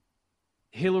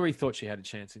Hillary thought she had a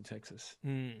chance in Texas.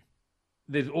 Mm.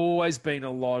 There's always been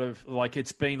a lot of like,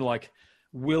 it's been like,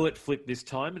 will it flip this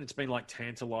time? And it's been like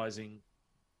tantalizing.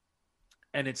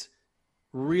 And it's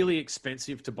really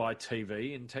expensive to buy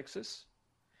TV in Texas.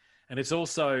 And it's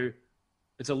a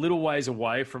little ways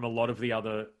away from a lot of the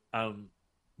other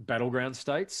battleground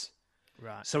states.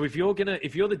 Right. So if you're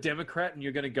the Democrat and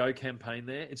you're going to go campaign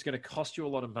there, it's going to cost you a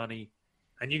lot of money,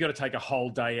 and you got to take a whole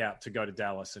day out to go to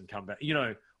Dallas and come back.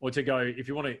 Or to go if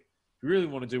you really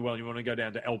want to do well, you want to go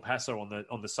down to El Paso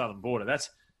on the southern border. That's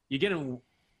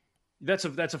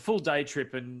a full day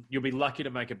trip, and you'll be lucky to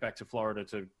make it back to Florida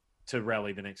to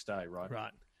rally the next day, right?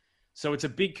 Right. So it's a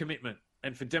big commitment,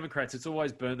 and for Democrats, it's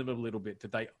always burned them a little bit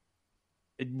that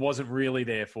it wasn't really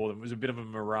there for them. It was a bit of a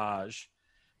mirage.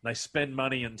 They spend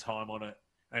money and time on it,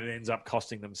 and it ends up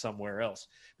costing them somewhere else.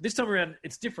 But this time around,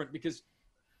 it's different because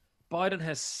Biden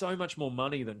has so much more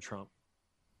money than Trump,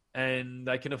 and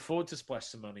they can afford to splash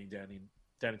some money down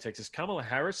in Texas. Kamala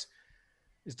Harris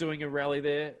is doing a rally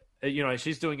there.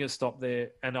 She's doing a stop there,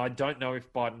 and I don't know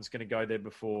if Biden's going to go there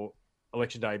before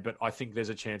Election Day, but I think there's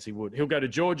a chance he would. He'll go to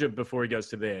Georgia before he goes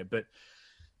to there, but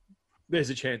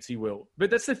there's a chance he will. But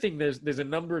that's the thing. There's a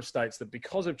number of states that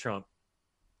because of Trump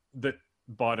that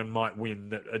Biden might win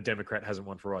that a Democrat hasn't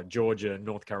won for a while. Georgia,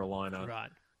 North Carolina.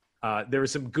 Right. There are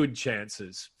some good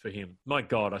chances for him. My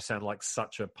God, I sound like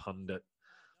such a pundit.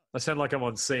 I sound like I'm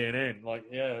on CNN. Like,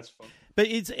 yeah, that's fun. But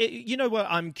what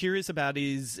I'm curious about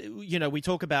is, we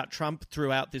talk about Trump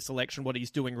throughout this election, what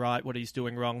he's doing right, what he's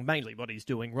doing wrong, mainly what he's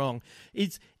doing wrong.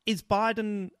 Is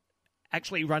Biden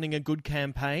actually running a good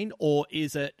campaign, or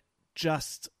is it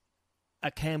just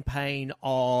a campaign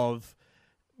of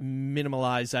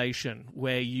minimalization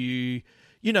where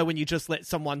when you just let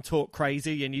someone talk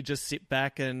crazy and you just sit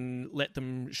back and let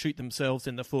them shoot themselves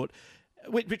in the foot,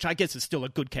 which I guess is still a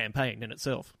good campaign in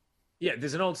itself. Yeah,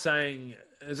 there's an old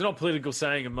political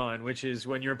saying of mine, which is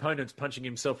when your opponent's punching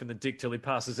himself in the dick till he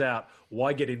passes out,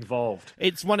 why get involved?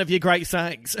 It's one of your great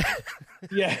sayings.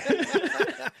 Yeah.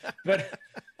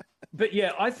 But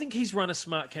yeah, I think he's run a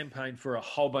smart campaign for a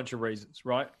whole bunch of reasons,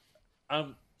 right?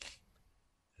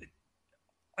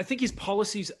 I think his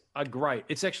policies are great.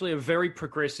 It's actually a very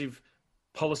progressive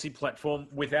policy platform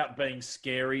without being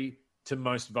scary to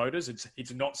most voters.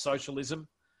 It's not socialism.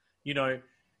 You know,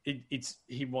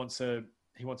 he wants a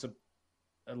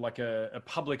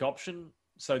public option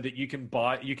so that you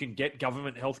can get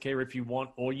government healthcare if you want,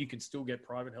 or you can still get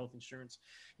private health insurance.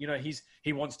 You know,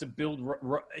 he wants to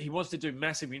do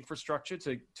massive infrastructure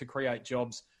to create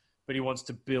jobs, but he wants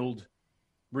to build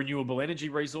renewable energy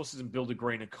resources and build a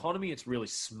green economy. It's really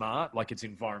smart, like it's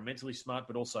environmentally smart,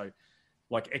 but also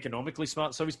like economically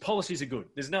smart. So his policies are good.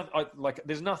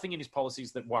 There's nothing in his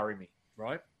policies that worry me,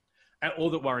 right?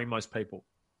 Or that worry most people.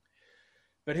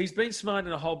 But he's been smart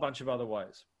in a whole bunch of other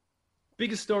ways.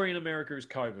 Biggest story in America is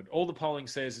COVID. All the polling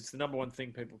says it's the number one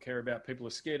thing people care about. People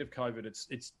are scared of COVID.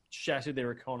 It's shattered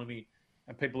their economy,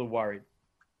 and people are worried.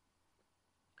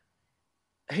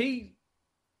 He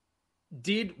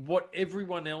did what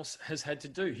everyone else has had to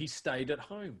do. He stayed at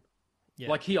home. Yeah.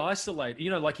 Like he isolated,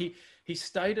 he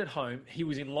stayed at home. He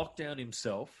was in lockdown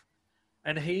himself,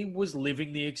 and he was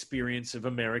living the experience of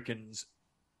Americans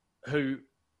who,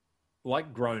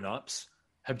 like grown-ups,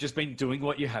 have just been doing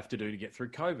what you have to do to get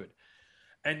through COVID.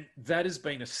 And that has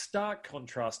been a stark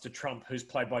contrast to Trump, who's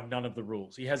played by none of the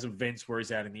rules. He has events where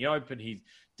he's out in the open. He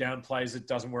downplays it,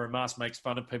 doesn't wear a mask, makes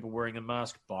fun of people wearing a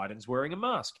mask. Biden's wearing a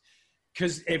mask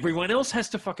because everyone else has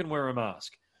to fucking wear a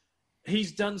mask.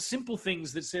 He's done simple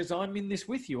things that says, I'm in this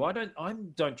with you. I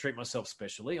don't treat myself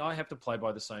specially. I have to play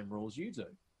by the same rules you do.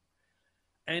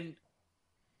 And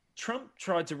Trump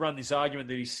tried to run this argument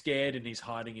that he's scared and he's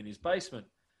hiding in his basement.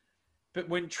 But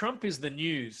when Trump is the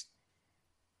news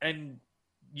and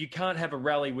you can't have a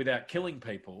rally without killing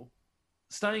people,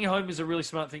 staying at home is a really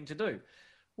smart thing to do.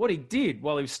 What he did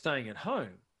while he was staying at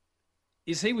home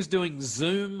is he was doing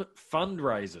Zoom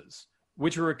fundraisers,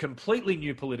 which are a completely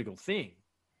new political thing.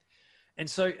 And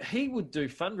so he would do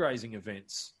fundraising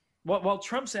events while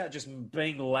Trump's out just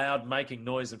being loud, making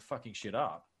noise and fucking shit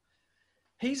up.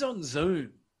 He's on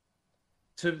Zoom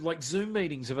to like Zoom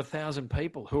meetings of 1,000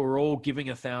 people who are all giving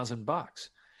 $1,000.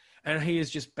 And he is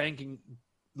just banking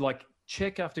like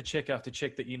check after check after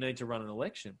check that you need to run an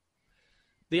election.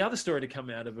 The other story to come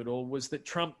out of it all was that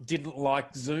Trump didn't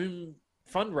like Zoom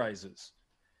fundraisers.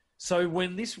 So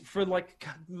when this, for like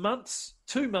months,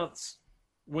 2 months,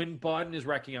 when Biden is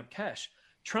racking up cash,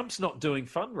 Trump's not doing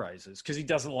fundraisers because he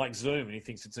doesn't like Zoom and he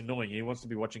thinks it's annoying. He wants to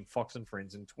be watching Fox and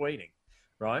Friends and tweeting,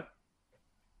 right?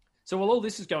 So while all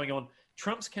this is going on,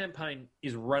 Trump's campaign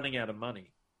is running out of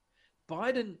money.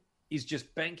 Biden is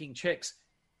just banking checks.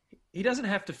 He doesn't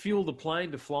have to fuel the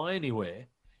plane to fly anywhere.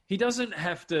 He doesn't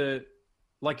have to,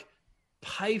 like,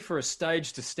 pay for a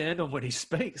stage to stand on when he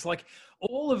speaks. Like,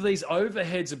 all of these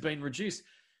overheads have been reduced.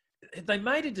 They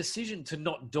made a decision to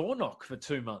not door knock for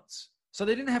 2 months. So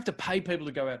they didn't have to pay people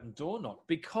to go out and door knock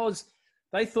because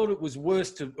they thought it was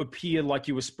worse to appear like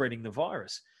you were spreading the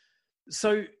virus.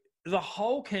 So the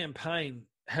whole campaign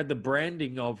had the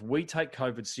branding of we take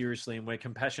COVID seriously and we're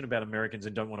compassionate about Americans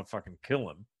and don't want to fucking kill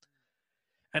them.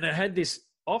 And it had this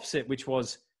offset, which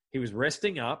was he was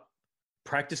resting up,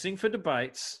 practicing for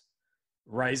debates,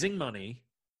 raising money,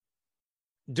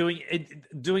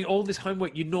 doing all this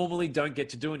homework you normally don't get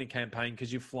to do in a campaign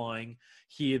because you're flying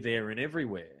here, there, and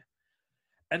everywhere.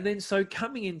 And then so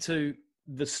coming into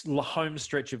this home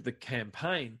stretch of the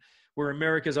campaign where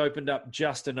America's opened up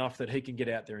just enough that he can get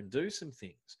out there and do some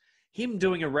things, him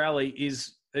doing a rally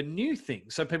is a new thing,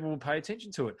 so people will pay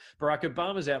attention to it. Barack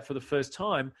Obama's out for the first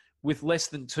time with less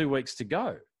than 2 weeks to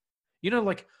go. You know,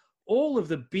 like all of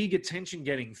the big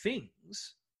attention-getting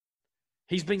things,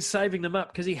 he's been saving them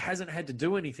up because he hasn't had to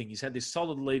do anything. He's had this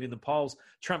solid lead in the polls.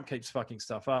 Trump keeps fucking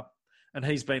stuff up, and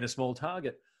he's been a small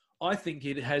target. I think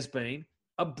it has been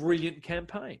a brilliant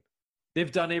campaign.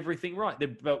 They've done everything right.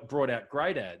 They've brought out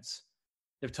great ads.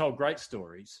 They've told great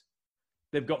stories.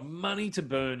 They've got money to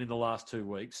burn in the last 2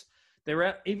 weeks. They're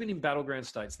out, even in battleground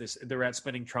states, they're out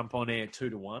spending Trump on air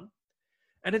 2-1.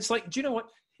 And it's like, do you know what?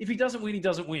 If he doesn't win, he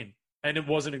doesn't win. And it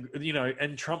wasn't,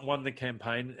 and Trump won the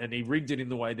campaign and he rigged it in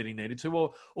the way that he needed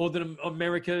to, or that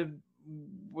America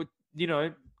would,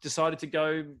 decided to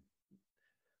go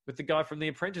with the guy from The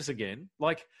Apprentice again.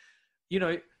 Like,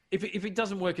 if it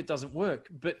doesn't work, it doesn't work.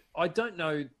 But I don't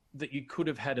know that you could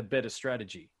have had a better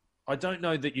strategy. I don't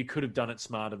know that you could have done it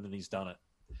smarter than he's done it.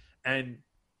 And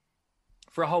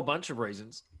for a whole bunch of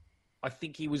reasons, I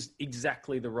think he was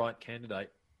exactly the right candidate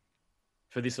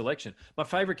for this election. My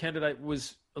favorite candidate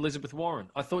was Elizabeth Warren.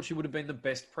 I thought she would have been the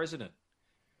best president.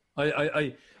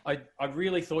 I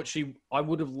really thought I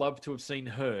would have loved to have seen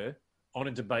her on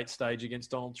a debate stage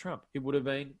against Donald Trump. It would have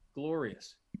been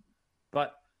glorious.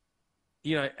 But,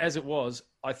 as it was,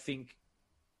 I think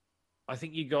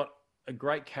you got a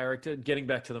great character, getting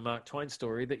back to the Mark Twain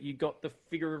story, that you got the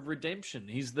figure of redemption.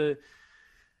 He's the,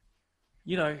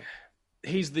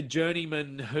 he's the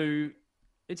journeyman who.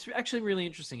 It's actually really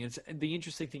interesting. It's the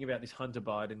interesting thing about this Hunter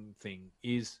Biden thing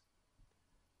is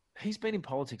he's been in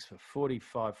politics for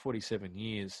 45, 47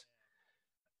 years.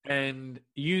 And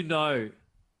you know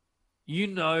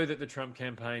that the Trump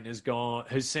campaign has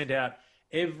sent out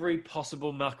every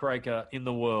possible muckraker in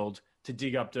the world to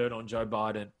dig up dirt on Joe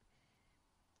Biden.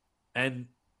 And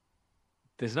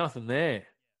there's nothing there.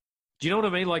 Do you know what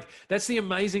I mean? Like, that's the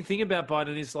amazing thing about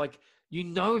Biden is, like,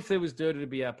 if there was dirt, it'd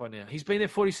be out by now. He's been there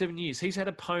 47 years. He's had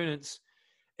opponents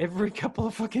every couple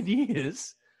of fucking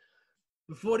years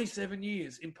for 47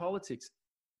 years in politics.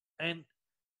 And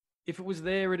if it was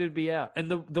there, it'd be out. And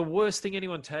the worst thing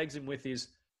anyone tags him with is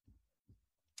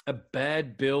a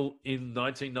bad bill in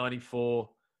 1994,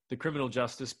 the criminal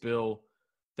justice bill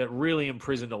that really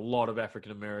imprisoned a lot of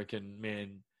African-American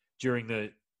men during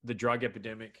the drug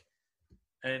epidemic.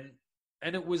 And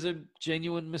it was a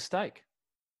genuine mistake.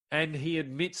 And he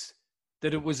admits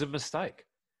that it was a mistake.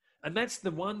 And that's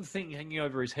the one thing hanging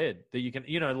over his head that you can,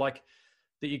 that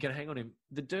you can hang on him.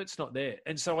 The dirt's not there.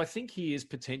 And so I think he is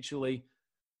potentially,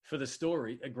 for the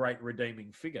story, a great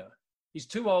redeeming figure. He's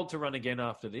too old to run again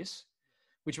after this,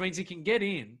 which means he can get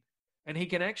in and he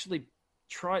can actually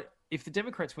try, if the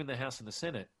Democrats win the House and the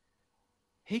Senate,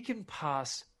 he can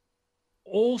pass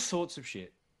all sorts of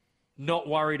shit, not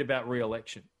worried about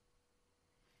re-election.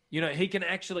 He can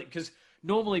actually, because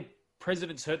normally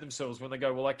presidents hurt themselves when they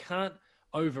go, well, I can't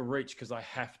overreach because I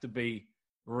have to be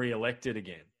re-elected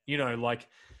again.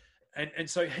 And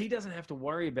so he doesn't have to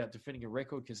worry about defending a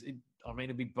record because,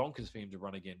 it'd be bonkers for him to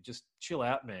run again. Just chill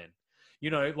out, man.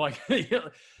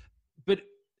 But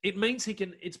it means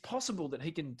it's possible that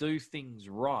he can do things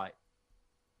right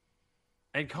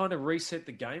and kind of reset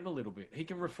the game a little bit. He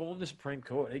can reform the Supreme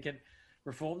Court. He can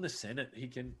reform the Senate. He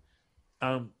can,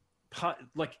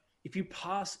 if you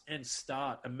pass and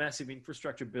start a massive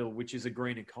infrastructure bill, which is a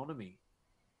green economy,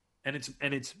 and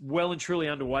it's well and truly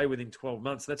underway within 12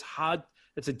 months, that's hard.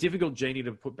 It's a difficult genie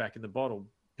to put back in the bottle,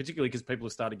 particularly because people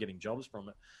have started getting jobs from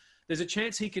it. There's a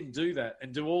chance he can do that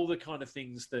and do all the kind of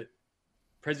things that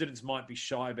presidents might be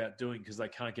shy about doing because they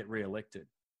can't get re-elected.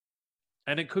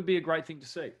 And it could be a great thing to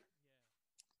see.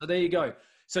 So there you go.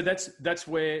 So that's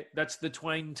the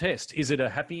Twain test. Is it a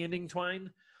happy ending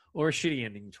Twain or a shitty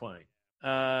ending Twain?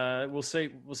 We'll see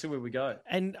where we go.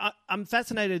 And I'm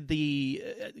fascinated. The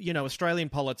Australian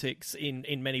politics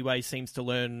in many ways seems to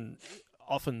learn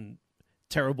often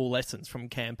terrible lessons from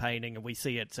campaigning, and we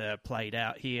see it played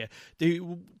out here.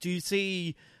 Do you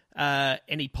see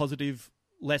any positive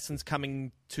lessons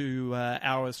coming to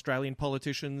our Australian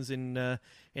politicians in the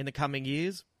coming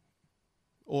years,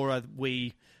 or are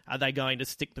they going to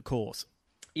stick the course?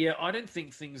 Yeah, I don't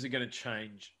think things are going to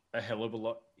change a hell of a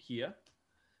lot here.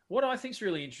 What I think is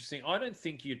really interesting, I don't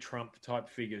think your Trump-type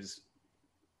figures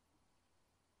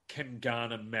can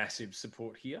garner massive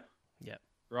support here. Yeah.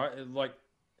 Right?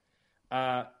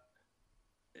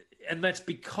 And that's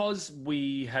because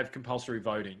we have compulsory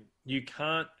voting. You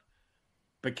can't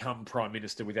become Prime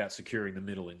Minister without securing the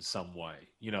middle in some way.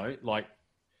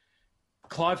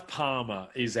 Clive Palmer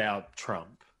is our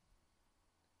Trump.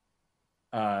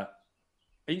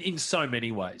 In so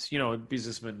many ways. A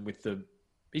businessman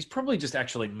he's probably just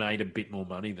actually made a bit more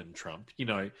money than Trump,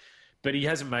 but he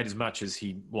hasn't made as much as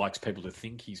he likes people to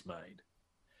think he's made.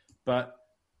 But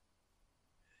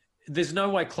there's no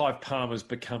way Clive Palmer's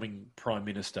becoming Prime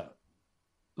Minister.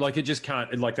 It just can't,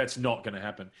 that's not going to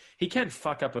happen. He can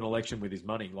fuck up an election with his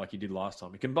money like he did last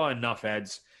time. He can buy enough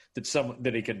ads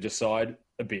that he can decide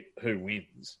a bit who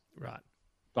wins. Right.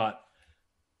 But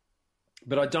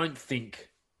I don't think,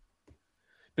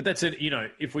 but that's it.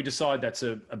 If we decide that's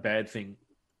a bad thing,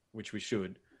 which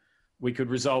we could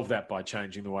resolve that by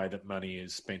changing the way that money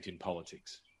is spent in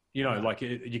politics. You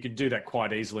can do that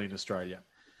quite easily in Australia.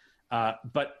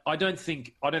 But I don't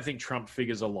think Trump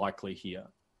figures are likely here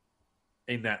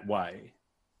in that way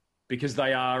because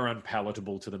they are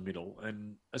unpalatable to the middle.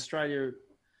 And Australia,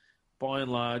 by and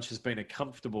large, has been a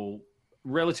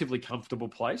relatively comfortable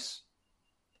place.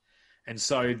 And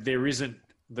so there isn't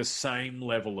the same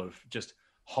level of just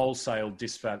wholesale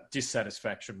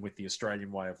dissatisfaction with the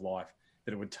Australian way of life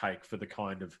that it would take for the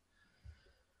kind of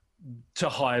to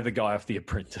hire the guy off The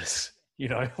Apprentice,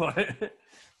 to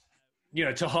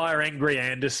hire Angry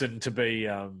Anderson to be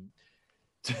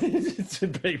to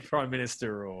be Prime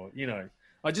Minister, or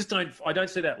I don't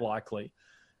see that likely,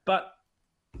 but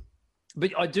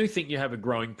I do think you have a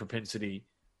growing propensity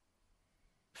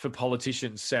for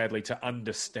politicians, sadly, to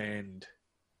understand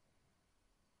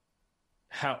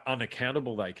how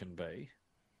unaccountable they can be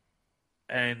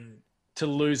and to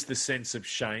lose the sense of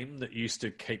shame that used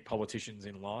to keep politicians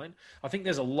in line. I think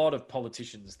there's a lot of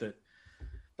politicians that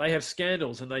They have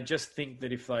scandals, and they just think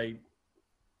that if they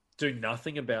do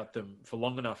nothing about them for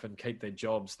long enough and keep their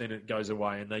jobs, then it goes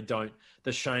away, and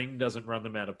the shame doesn't run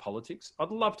them out of politics. I'd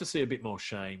love to see a bit more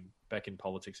shame back in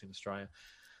politics in Australia.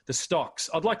 The stocks.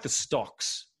 I'd like the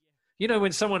stocks. You know,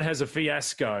 when someone has a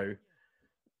fiasco,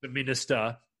 the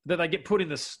minister, that they get put in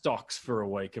the stocks for a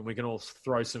week and we can all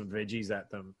throw some veggies at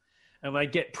them and they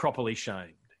get properly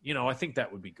shamed. You know, I think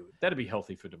that would be good. That'd be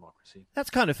healthy for democracy.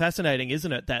 That's kind of fascinating,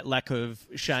 isn't it? That lack of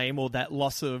shame, or that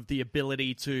loss of the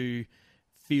ability to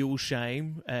feel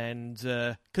shame. And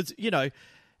because, you know,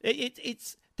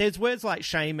 it's there's words like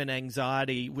shame and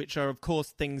anxiety, which are, of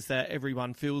course, things that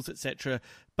everyone feels, etc.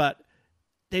 But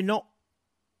they're not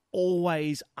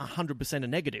always 100% a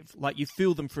negative. Like, you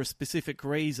feel them for a specific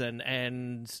reason,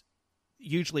 and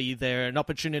usually they're an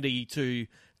opportunity to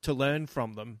learn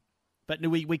from them. But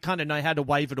we kind of know how to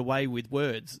wave it away with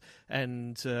words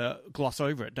and gloss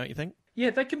over it, don't you think? Yeah,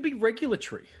 they can be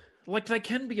regulatory. Like, they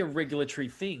can be a regulatory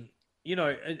thing, you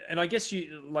know. And I guess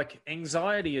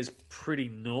anxiety is pretty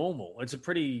normal. It's a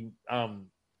pretty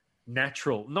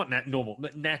natural, normal,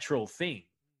 but natural thing.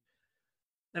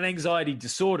 An anxiety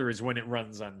disorder is when it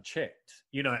runs unchecked,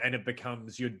 you know, and it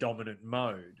becomes your dominant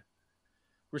mode.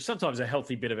 Whereas sometimes a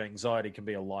healthy bit of anxiety can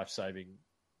be a life-saving,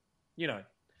 you know.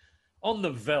 On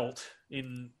the veldt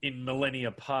in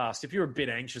millennia past, if you're a bit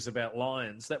anxious about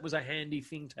lions, that was a handy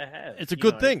thing to have. It's a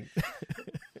good thing.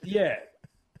 Yeah.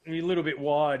 You're a little bit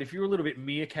wide. If you're a little bit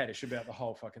meerkatish about the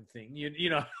whole fucking thing,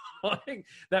 you know, I think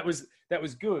that was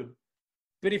good.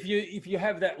 But if you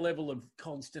have that level of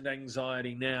constant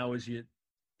anxiety now as you're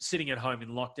sitting at home in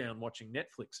lockdown watching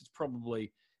Netflix, it's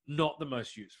probably not the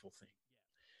most useful thing.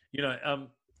 You know,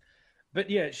 but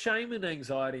yeah, shame and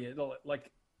anxiety,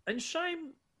 and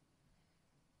shame,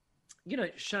 you know,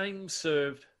 shame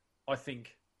served, I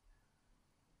think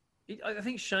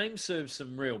shame serves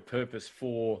some real purpose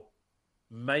for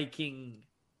making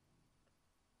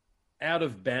out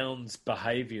of bounds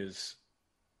behaviors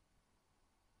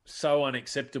so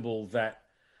unacceptable that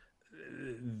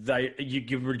you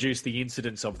can reduce the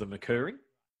incidence of them occurring.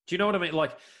 Do you know what I mean?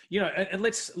 Like, you know, and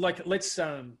let's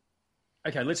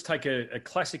take a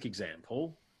classic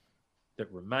example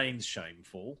that remains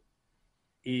shameful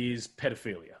is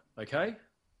pedophilia. Okay,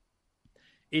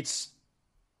 it's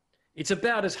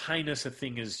about as heinous a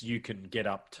thing as you can get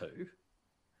up to,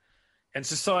 and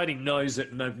society knows it,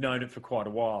 and they've known it for quite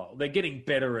a while. They're getting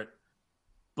better at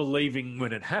believing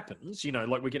when it happens, you know,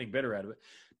 like, we're getting better out of it.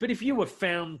 But if you were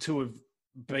found to have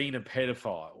been a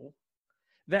pedophile,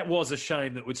 that was a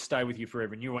shame that would stay with you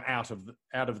forever, and you were out of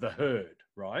the herd,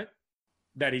 right?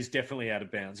 That is definitely out of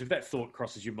bounds. If that thought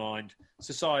crosses your mind,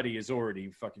 society has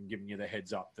already fucking given you the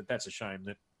heads up that that's a shame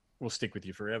that will stick with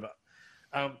you forever.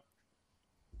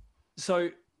 So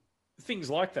things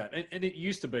like that. And it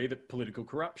used to be that political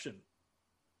corruption,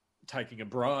 taking a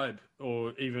bribe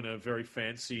or even a very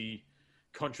fancy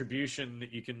contribution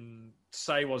that you can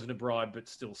say wasn't a bribe but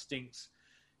still stinks,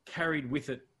 carried with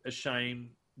it a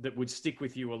shame that would stick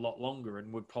with you a lot longer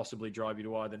and would possibly drive you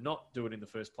to either not do it in the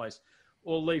first place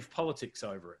or leave politics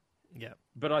over it. Yeah.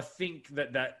 But I think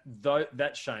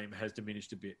that shame has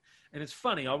diminished a bit. And it's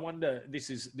funny, I wonder, this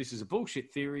is a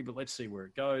bullshit theory, but let's see where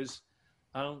it goes.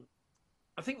 I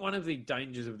think one of the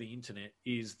dangers of the internet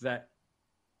is that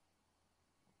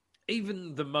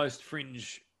even the most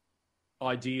fringe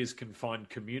ideas can find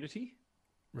community.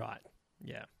 Right.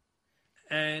 Yeah.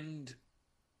 And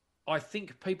I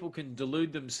think people can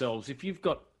delude themselves. If you've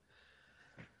got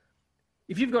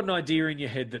an idea in your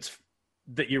head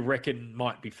that you reckon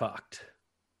might be fucked,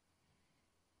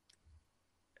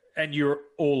 and you're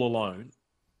all alone,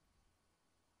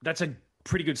 that's a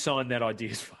pretty good sign that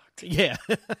idea's fucked. Yeah.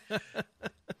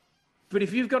 But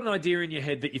if you've got an idea in your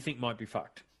head that you think might be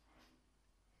fucked,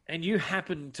 and you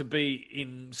happen to be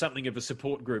in something of a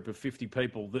support group of 50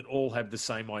 people that all have the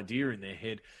same idea in their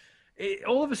head,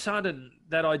 all of a sudden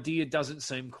that idea doesn't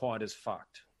seem quite as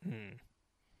fucked.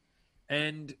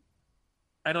 And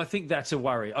I think that's a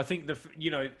worry. I think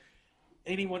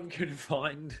anyone can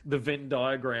find the Venn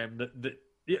diagram that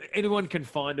anyone can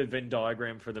find a Venn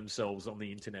diagram for themselves on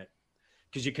the internet,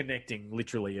 because you're connecting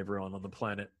literally everyone on the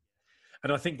planet.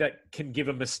 And I think that can give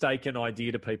a mistaken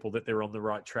idea to people that they're on the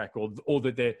right track, or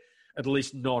that they're at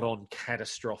least not on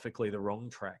catastrophically the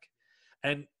wrong track.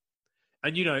 And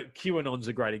you know, QAnon's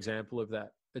a great example of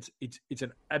that. It's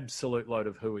an absolute load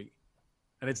of hooey,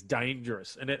 and it's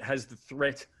dangerous, and it has the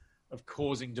threat of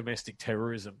causing domestic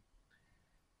terrorism.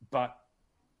 But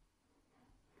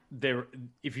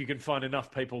if you can find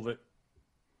enough people that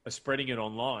are spreading it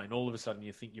online, all of a sudden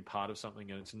you think you're part of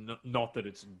something, and it's not that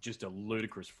it's just a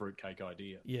ludicrous fruitcake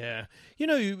idea. Yeah. You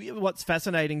know, what's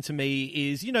fascinating to me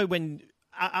is, you know, when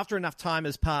after enough time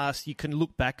has passed, you can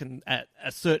look back at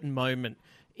a certain moment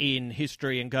in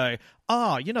history and go,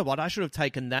 oh, you know what, I should have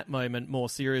taken that moment more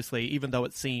seriously, even though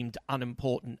it seemed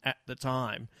unimportant at the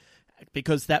time,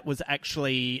 because that was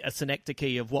actually a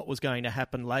synecdoche of what was going to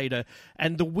happen later.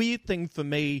 And the weird thing for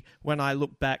me when I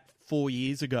look back 4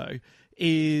 years ago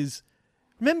is,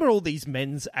 remember all these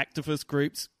men's activist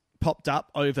groups popped up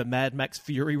over Mad Max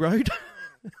Fury Road?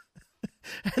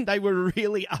 And they were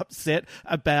really upset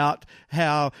about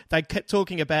how they kept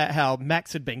talking about how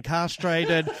Max had been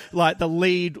castrated. Like the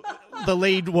lead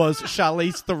was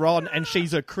Charlize Theron, and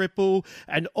she's a cripple.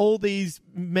 And all these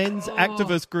men's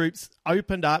activist groups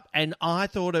opened up, and I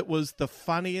thought it was the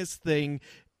funniest thing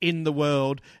in the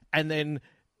world. And then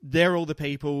they're all the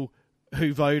people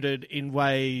who voted in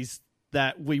ways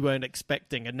that we weren't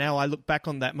expecting. And now I look back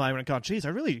on that moment and go, geez, I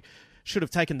really should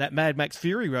have taken that Mad Max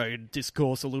Fury Road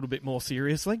discourse a little bit more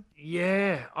seriously.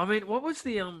 Yeah. I mean, what was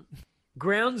the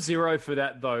ground zero for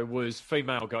that, though, was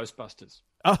female Ghostbusters.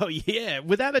 Oh, yeah,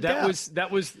 without a doubt. That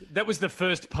was the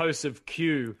first post of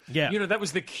Q. Yeah. You know, that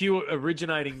was the Q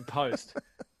originating post,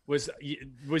 was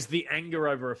the anger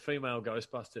over a female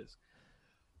Ghostbusters.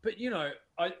 But, you know,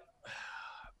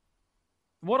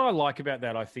 what I like about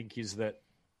that, I think, is that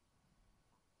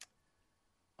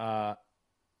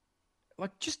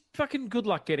like, just fucking good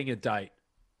luck getting a date.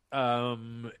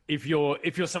 If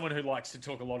you're someone who likes to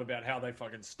talk a lot about how they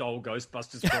fucking stole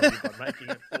Ghostbusters from you by making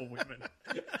it for women.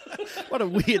 What a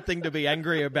weird thing to be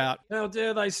angry about. How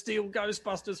dare they steal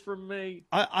Ghostbusters from me?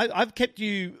 I've kept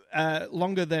you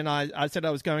longer than I said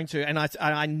I was going to, and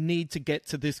I need to get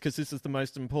to this because this is the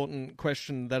most important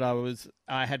question that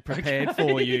I had prepared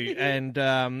for you, and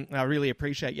I really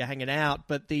appreciate you hanging out.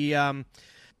 But the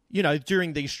you know,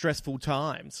 during these stressful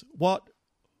times,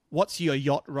 what's your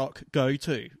yacht rock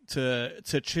go-to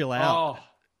to chill out?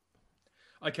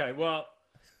 Oh, okay. Well,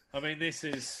 I mean, this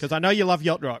is because I know you love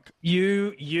yacht rock.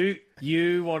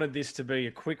 You wanted this to be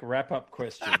a quick wrap-up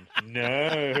question.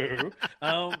 No,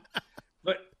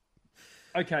 but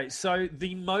okay. So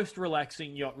the most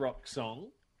relaxing yacht rock song,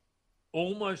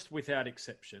 almost without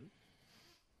exception,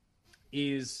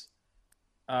 is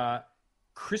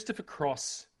Christopher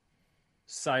Cross.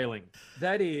 Sailing.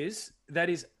 That is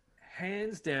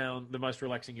hands down the most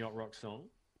relaxing yacht rock song.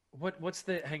 What's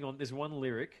the? Hang on, there's one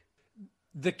lyric.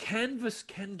 The canvas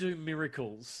can do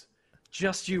miracles.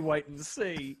 Just you wait and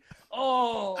see.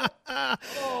 Oh.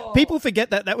 People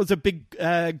forget that was a big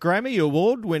Grammy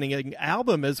award-winning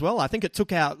album as well. I think it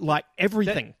took out like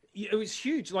everything. It was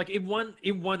huge. Like it won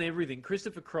everything.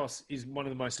 Christopher Cross is one of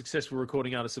the most successful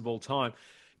recording artists of all time,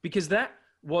 because that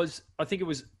was, I think it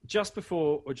was just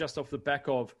before or just off the back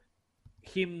of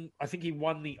him. I think he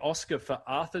won the Oscar for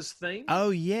Arthur's theme. Oh,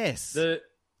 yes.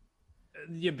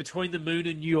 Between the Moon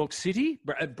and New York City,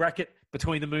 bracket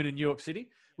Between the Moon and New York City,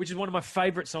 which is one of my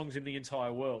favorite songs in the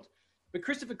entire world. But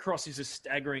Christopher Cross is a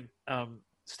staggering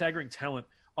talent.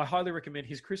 I highly recommend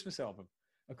his Christmas album,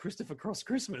 A Christopher Cross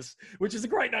Christmas, which is a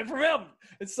great name for an album.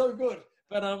 It's so good.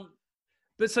 But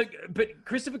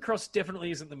Christopher Cross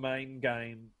definitely isn't the main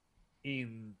game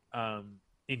in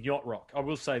yacht rock. I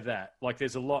will say that. Like,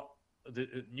 there's a lot.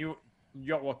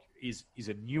 Yacht rock is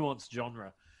a nuanced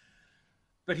genre,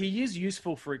 but he is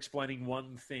useful for explaining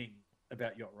one thing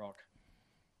about yacht rock,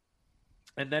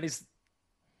 and that is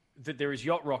that there is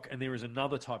yacht rock and there is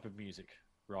another type of music,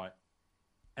 right?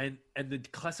 And the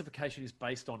classification is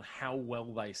based on how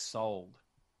well they sold,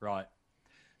 right?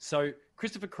 So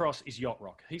Christopher Cross is yacht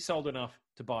rock. He sold enough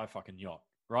to buy a fucking yacht,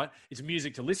 right? It's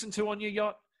music to listen to on your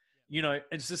yacht. You know,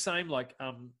 it's the same like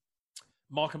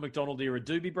Michael McDonald era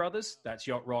Doobie Brothers. That's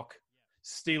yacht rock.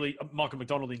 Michael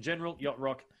McDonald in general, yacht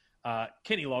rock.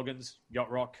 Kenny Loggins, yacht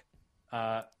rock.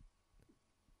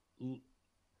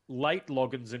 Late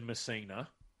Loggins and Messina,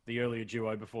 the earlier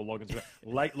duo before Loggins.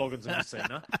 Late Loggins and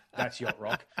Messina, that's yacht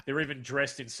rock. They're even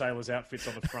dressed in sailors' outfits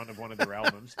on the front of one of their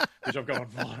albums, which I've got on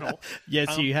vinyl.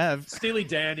 Yes, you have. Steely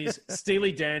Dan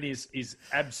is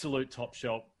absolute top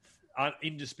shelf.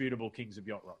 Indisputable kings of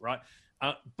yacht rock, right?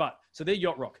 So they're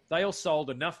yacht rock. They all sold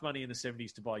enough money in the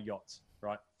 70s to buy yachts,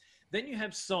 right? Then you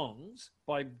have songs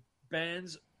by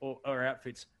bands or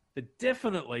outfits that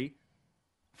definitely,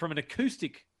 from an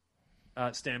acoustic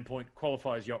standpoint,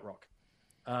 qualify as yacht rock.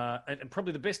 And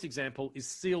probably the best example is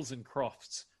Seals and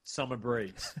Crofts' Summer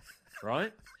Breeze,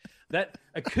 right? That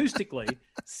acoustically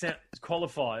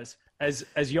qualifies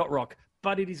as yacht rock,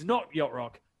 but it is not yacht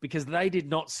rock, because they did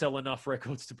not sell enough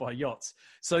records to buy yachts.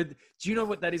 So do you know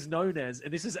what that is known as?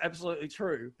 And this is absolutely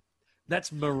true.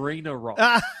 That's Marina Rock.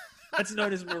 That's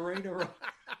known as Marina Rock.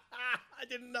 I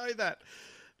didn't know that.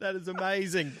 That is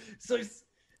amazing. So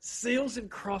Seals and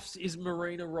Crofts is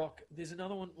Marina Rock. There's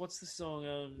another one. What's the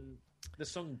song? The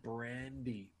song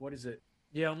Brandy. What is it?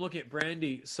 Yeah, I'm looking at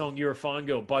Brandy song "You're a Fine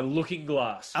Girl" by Looking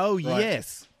Glass. Oh, right?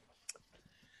 yes.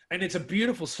 And it's a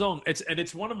beautiful song.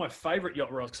 It's one of my favorite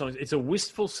yacht rock songs. It's a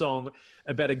wistful song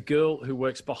about a girl who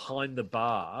works behind the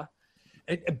bar.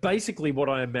 And basically what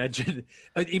I imagine,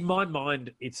 in my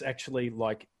mind, it's actually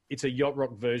like, it's a yacht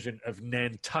rock version of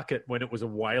Nantucket when it was a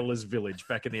whalers village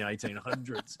back in the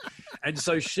 1800s. And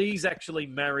so she's actually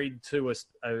married to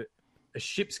a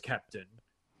ship's captain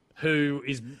who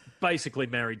is basically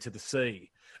married to the sea.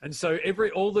 And so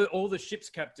all the ship's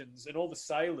captains and all the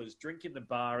sailors drink in the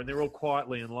bar, and they're all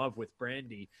quietly in love with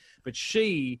Brandy. But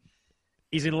she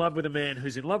is in love with a man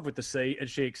who's in love with the sea, and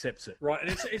she accepts it, right?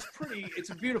 And it's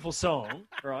a beautiful song,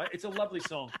 right? It's a lovely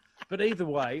song. But either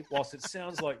way, whilst it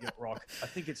sounds like yacht rock, I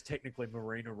think it's technically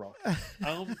Marina Rock.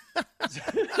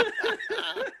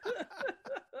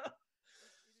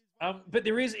 But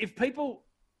there is, if people...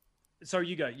 Sorry,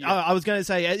 you go. I was going to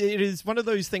say, it is one of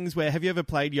those things where, have you ever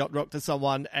played yacht rock to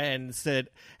someone and said,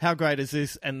 how great is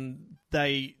this? And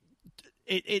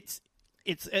it's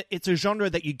a genre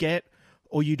that you get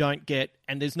or you don't get.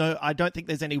 And I don't think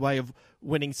there's any way of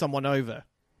winning someone over.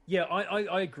 Yeah,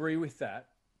 I agree with that.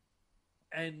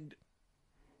 And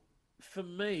for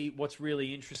me, what's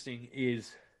really interesting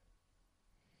is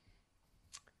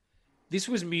this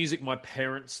was music my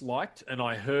parents liked, and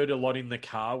I heard a lot in the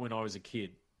car when I was a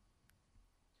kid.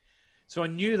 So I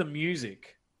knew the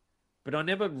music, but I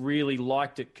never really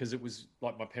liked it because it was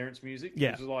like my parents' music. Yeah.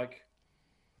 It was like,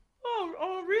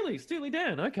 oh, really? Steely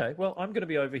Dan? Okay, well, I'm going to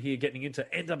be over here getting into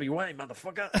NWA,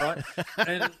 motherfucker, right?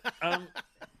 And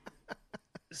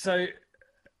so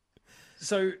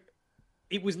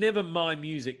it was never my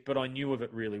music, but I knew of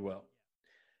it really well.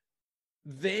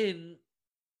 Then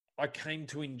I came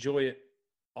to enjoy it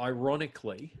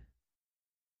ironically,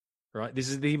 right? This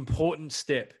is the important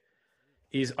step.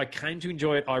 Is I came to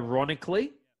enjoy it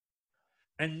ironically,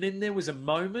 and then there was a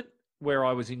moment where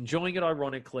I was enjoying it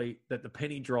ironically that the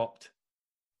penny dropped,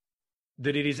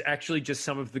 that it is actually just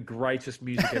some of the greatest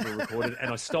music ever recorded,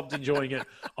 and I stopped enjoying it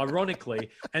ironically,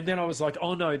 and then I was like,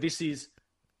 oh no, this is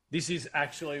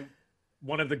actually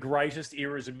one of the greatest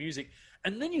eras of music.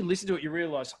 And then you listen to it, you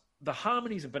realize the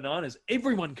harmonies are bananas.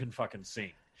 Everyone can fucking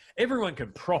sing. Everyone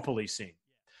can properly sing.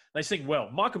 They sing well.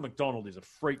 Michael McDonald is a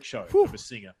freak show of a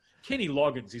singer. Kenny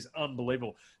Loggins is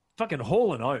unbelievable. Fucking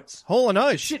Hall & Oates. Hall &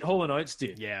 Oates. Shit Hall & Oates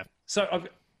did. Yeah. So I've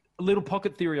a little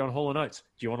pocket theory on Hall & Oates.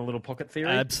 Do you want a little pocket theory?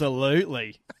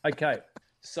 Absolutely. Okay.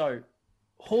 So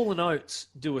Hall & Oates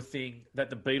do a thing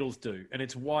that the Beatles do, and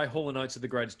it's why Hall & Oates are the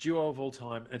greatest duo of all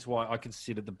time, and it's why I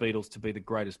consider the Beatles to be the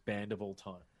greatest band of all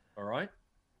time. All right?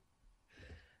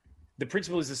 The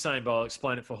principle is the same, but I'll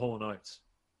explain it for Hall & Oates.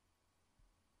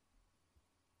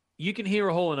 You can hear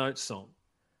a Hall & Oates song.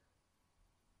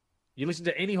 You listen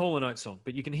to any Hall & Oates song,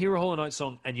 but you can hear a Hall & Oates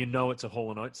song and you know it's a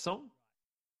Hall & Oates song.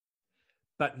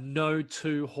 But no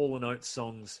two Hall & Oates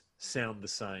songs sound the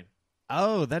same.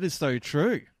 Oh, that is so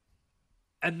true.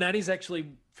 And that is actually,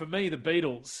 for me, the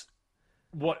Beatles,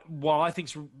 why I think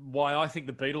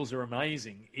the Beatles are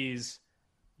amazing is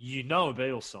you know a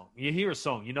Beatles song. You hear a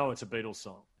song, you know it's a Beatles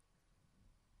song.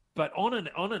 But on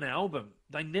an album,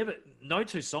 no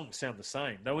two songs sound the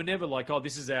same. They were never like, oh,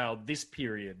 this is this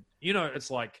period. You know, it's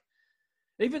like,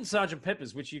 even Sgt.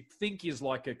 Pepper's, which you think is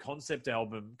like a concept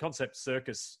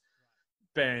circus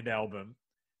band album,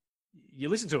 you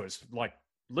listen to it, it's like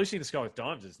Lucy in the Sky with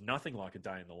Diamonds is nothing like A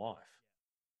Day in the Life.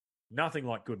 Nothing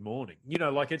like Good Morning. You know,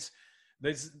 like it's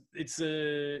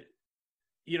a,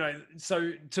 you know,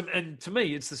 so to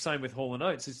me, it's the same with Hall &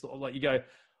 Oates. It's like you go,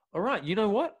 all right, you know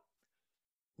what?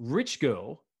 Rich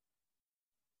Girl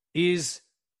is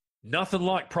nothing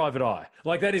like Private Eye.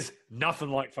 Like that is nothing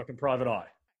like fucking Private Eye.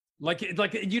 Like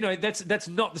you know, that's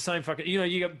not the same fucking, you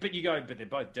know, but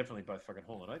they're definitely both fucking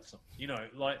Hall & Oates songs. You know,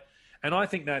 like, and I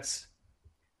think that's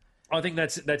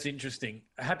interesting.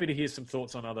 Happy to hear some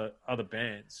thoughts on other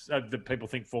bands that people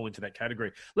think fall into that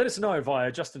category. Let us know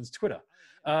via Justin's Twitter.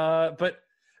 But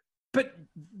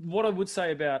what I would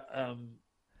say about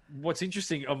what's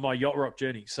interesting on my yacht rock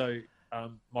journey. So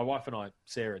my wife and I,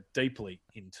 Sarah, deeply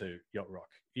into yacht rock.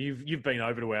 You've been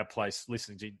over to our place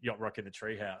listening to yacht rock in the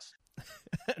treehouse.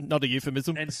 Not a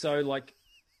euphemism. And so, like,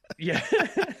 yeah,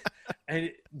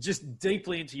 and just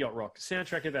deeply into yacht rock,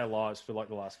 soundtrack of our lives for like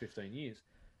the last 15 years.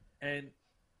 And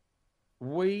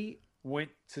we went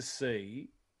to see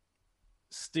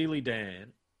Steely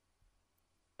Dan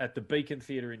at the Beacon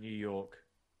Theatre in New York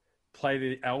play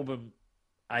the album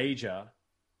Aja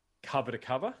cover to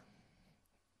cover,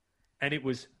 and it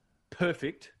was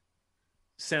perfect.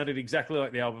 Sounded exactly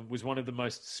like the album. Was one of the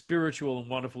most spiritual and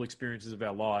wonderful experiences of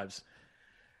our lives.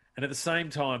 And at the same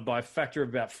time, by a factor of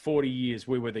about 40 years,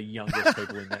 we were the youngest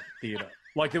people in that theatre.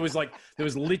 There was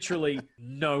literally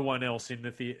no one else in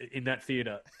that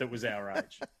theatre that was our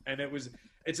age, and it was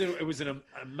an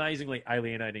amazingly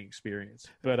alienating experience.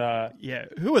 But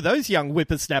who are those young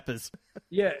whippersnappers?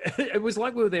 Yeah, it was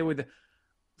like we were there with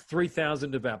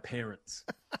 3,000 of our parents.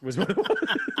 Was what it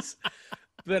was.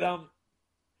 But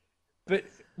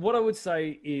what I would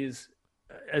say is,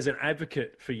 as an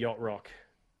advocate for yacht rock,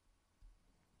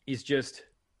 is just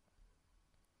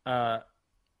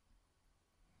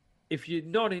if you're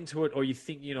not into it or you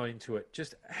think you're not into it,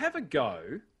 just have a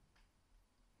go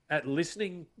at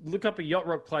listening. Look up a yacht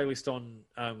rock playlist on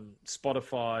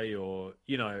Spotify or,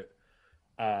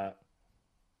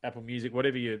 Apple Music,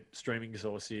 whatever your streaming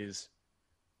source is,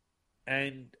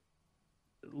 and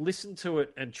listen to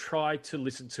it and try to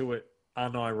listen to it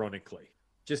unironically.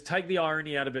 Just take the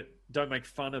irony out of it. Don't make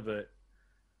fun of it.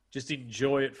 Just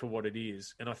enjoy it for what it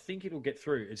is. And I think it'll get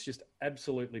through. It's just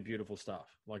absolutely beautiful stuff.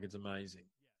 It's amazing.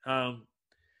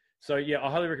 So yeah,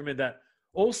 I highly recommend that.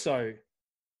 Also,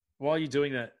 while you're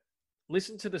doing that,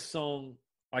 listen to the song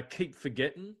I Keep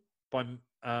Forgetting by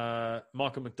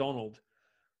Michael McDonald,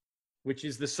 which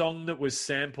is the song that was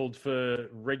sampled for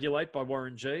Regulate by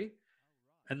Warren G.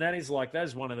 And that is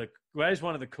one of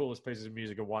the coolest pieces of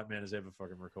music a white man has ever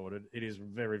fucking recorded. It is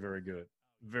very, very good.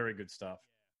 Very good stuff.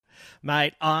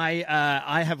 Mate,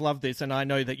 I have loved this, and I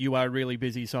know that you are really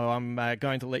busy, so I'm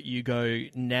going to let you go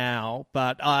now.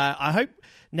 But I hope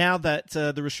now that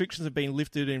the restrictions have been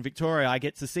lifted in Victoria, I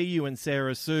get to see you and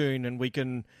Sarah soon, and we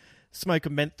can smoke a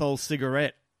menthol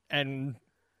cigarette and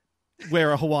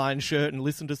wear a Hawaiian shirt and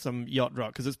listen to some yacht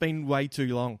rock, because it's been way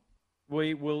too long.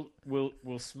 We'll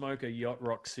smoke a yacht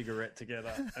rock cigarette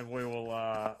together, and we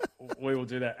will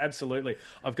do that. Absolutely.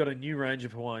 I've got a new range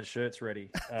of Hawaiian shirts ready.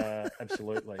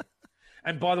 Absolutely.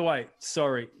 And by the way,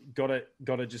 sorry, gotta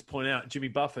just point out, Jimmy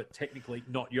Buffett, technically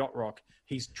not yacht rock,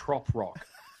 he's trop rock.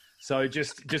 So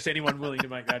just anyone willing to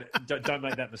make that, don't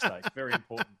make that mistake. Very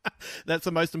important. That's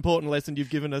the most important lesson you've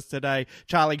given us today.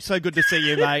 Charlie, so good to see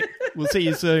you, mate. We'll see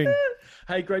you soon.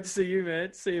 Hey, great to see you,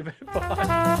 man. See you, man.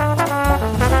 Bye.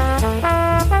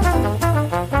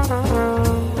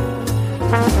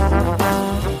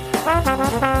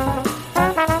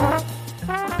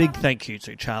 Big thank you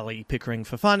to Charlie Pickering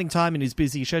for finding time in his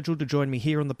busy schedule to join me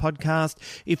here on the podcast.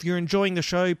 If you're enjoying the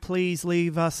show, please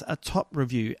leave us a top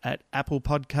review at Apple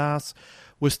Podcasts.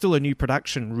 We're still a new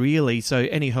production, really, so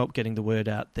any help getting the word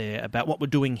out there about what we're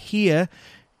doing here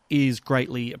is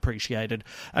greatly appreciated.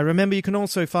 Remember, you can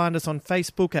also find us on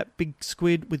Facebook at Big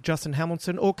Squid with Justin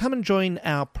Hamilton, or come and join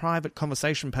our private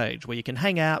conversation page where you can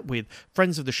hang out with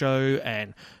friends of the show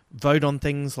and vote on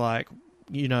things like,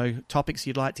 topics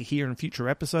you'd like to hear in future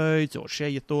episodes, or share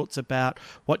your thoughts about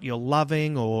what you're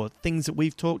loving or things that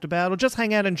we've talked about, or just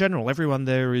hang out in general. Everyone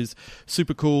there is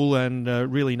super cool and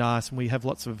really nice, and we have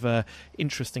lots of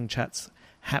interesting chats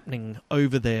happening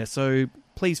over there. So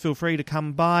please feel free to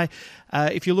come by.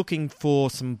 If you're looking for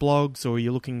some blogs, or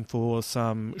you're looking for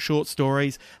some short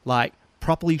stories, like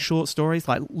properly short stories,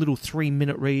 like little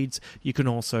 3-minute reads, you can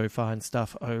also find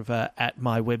stuff over at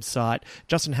my website,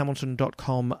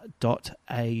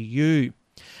 justinhamilton.com.au.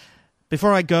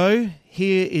 Before I go,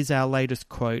 here is our latest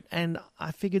quote, and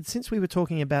I figured since we were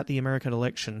talking about the American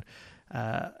election,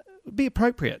 it would be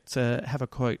appropriate to have a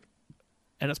quote,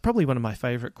 and it's probably one of my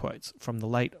favourite quotes from the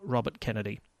late Robert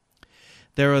Kennedy.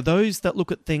 "There are those that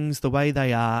look at things the way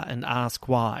they are and ask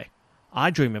why.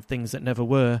 I dream of things that never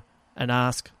were and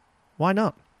ask, why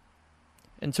not?"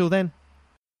 Until then.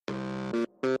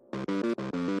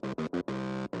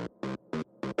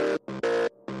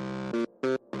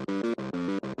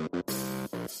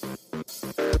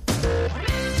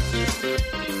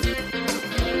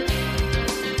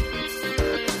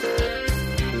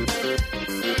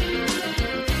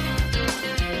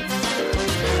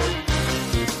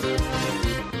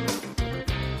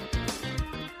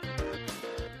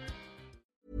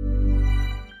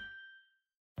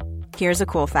 Here's a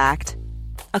cool fact.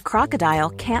 A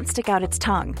crocodile can't stick out its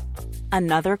tongue.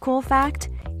 Another cool fact,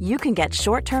 you can get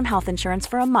short-term health insurance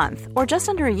for a month or just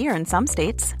under a year in some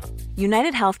states.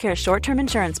 United Healthcare short-term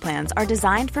insurance plans are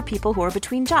designed for people who are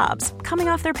between jobs, coming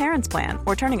off their parents' plan,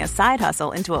 or turning a side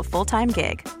hustle into a full-time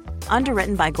gig.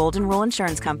 Underwritten by Golden Rule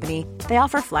Insurance Company, they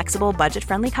offer flexible,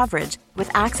 budget-friendly coverage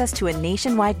with access to a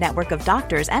nationwide network of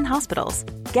doctors and hospitals.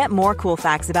 Get more cool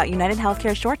facts about United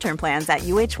Healthcare short-term plans at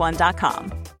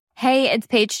uh1.com. Hey, it's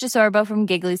Paige DeSorbo from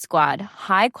Giggly Squad.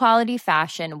 High quality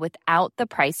fashion without the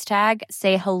price tag.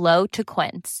 Say hello to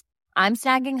Quince. I'm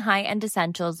snagging high-end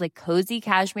essentials like cozy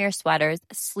cashmere sweaters,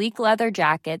 sleek leather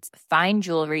jackets, fine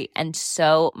jewelry, and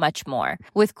so much more.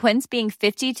 With Quince being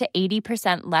 50 to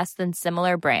 80% less than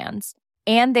similar brands.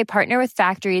 And they partner with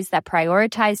factories that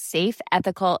prioritize safe,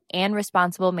 ethical, and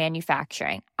responsible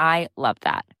manufacturing. I love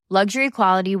that. Luxury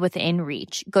quality within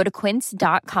reach. Go to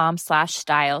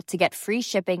quince.com/style to get free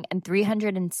shipping and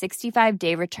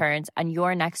 365-day returns on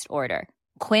your next order.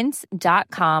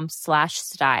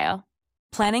 Quince.com/style.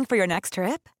 Planning for your next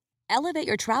trip? Elevate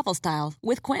your travel style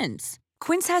with Quince.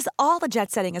 Quince has all the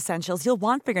jet-setting essentials you'll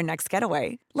want for your next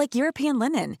getaway, like European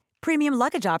linen, premium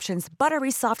luggage options,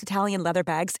 buttery soft Italian leather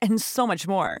bags, and so much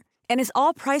more. And is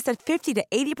all priced at 50 to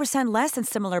 80% less than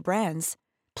similar brands.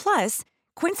 Plus,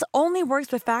 Quince only works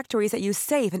with factories that use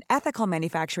safe and ethical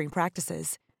manufacturing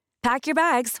practices. Pack your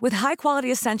bags with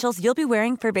high-quality essentials you'll be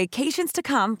wearing for vacations to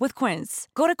come with Quince.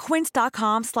 Go to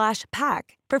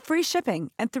quince.com/pack for free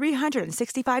shipping and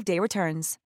 365-day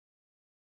returns.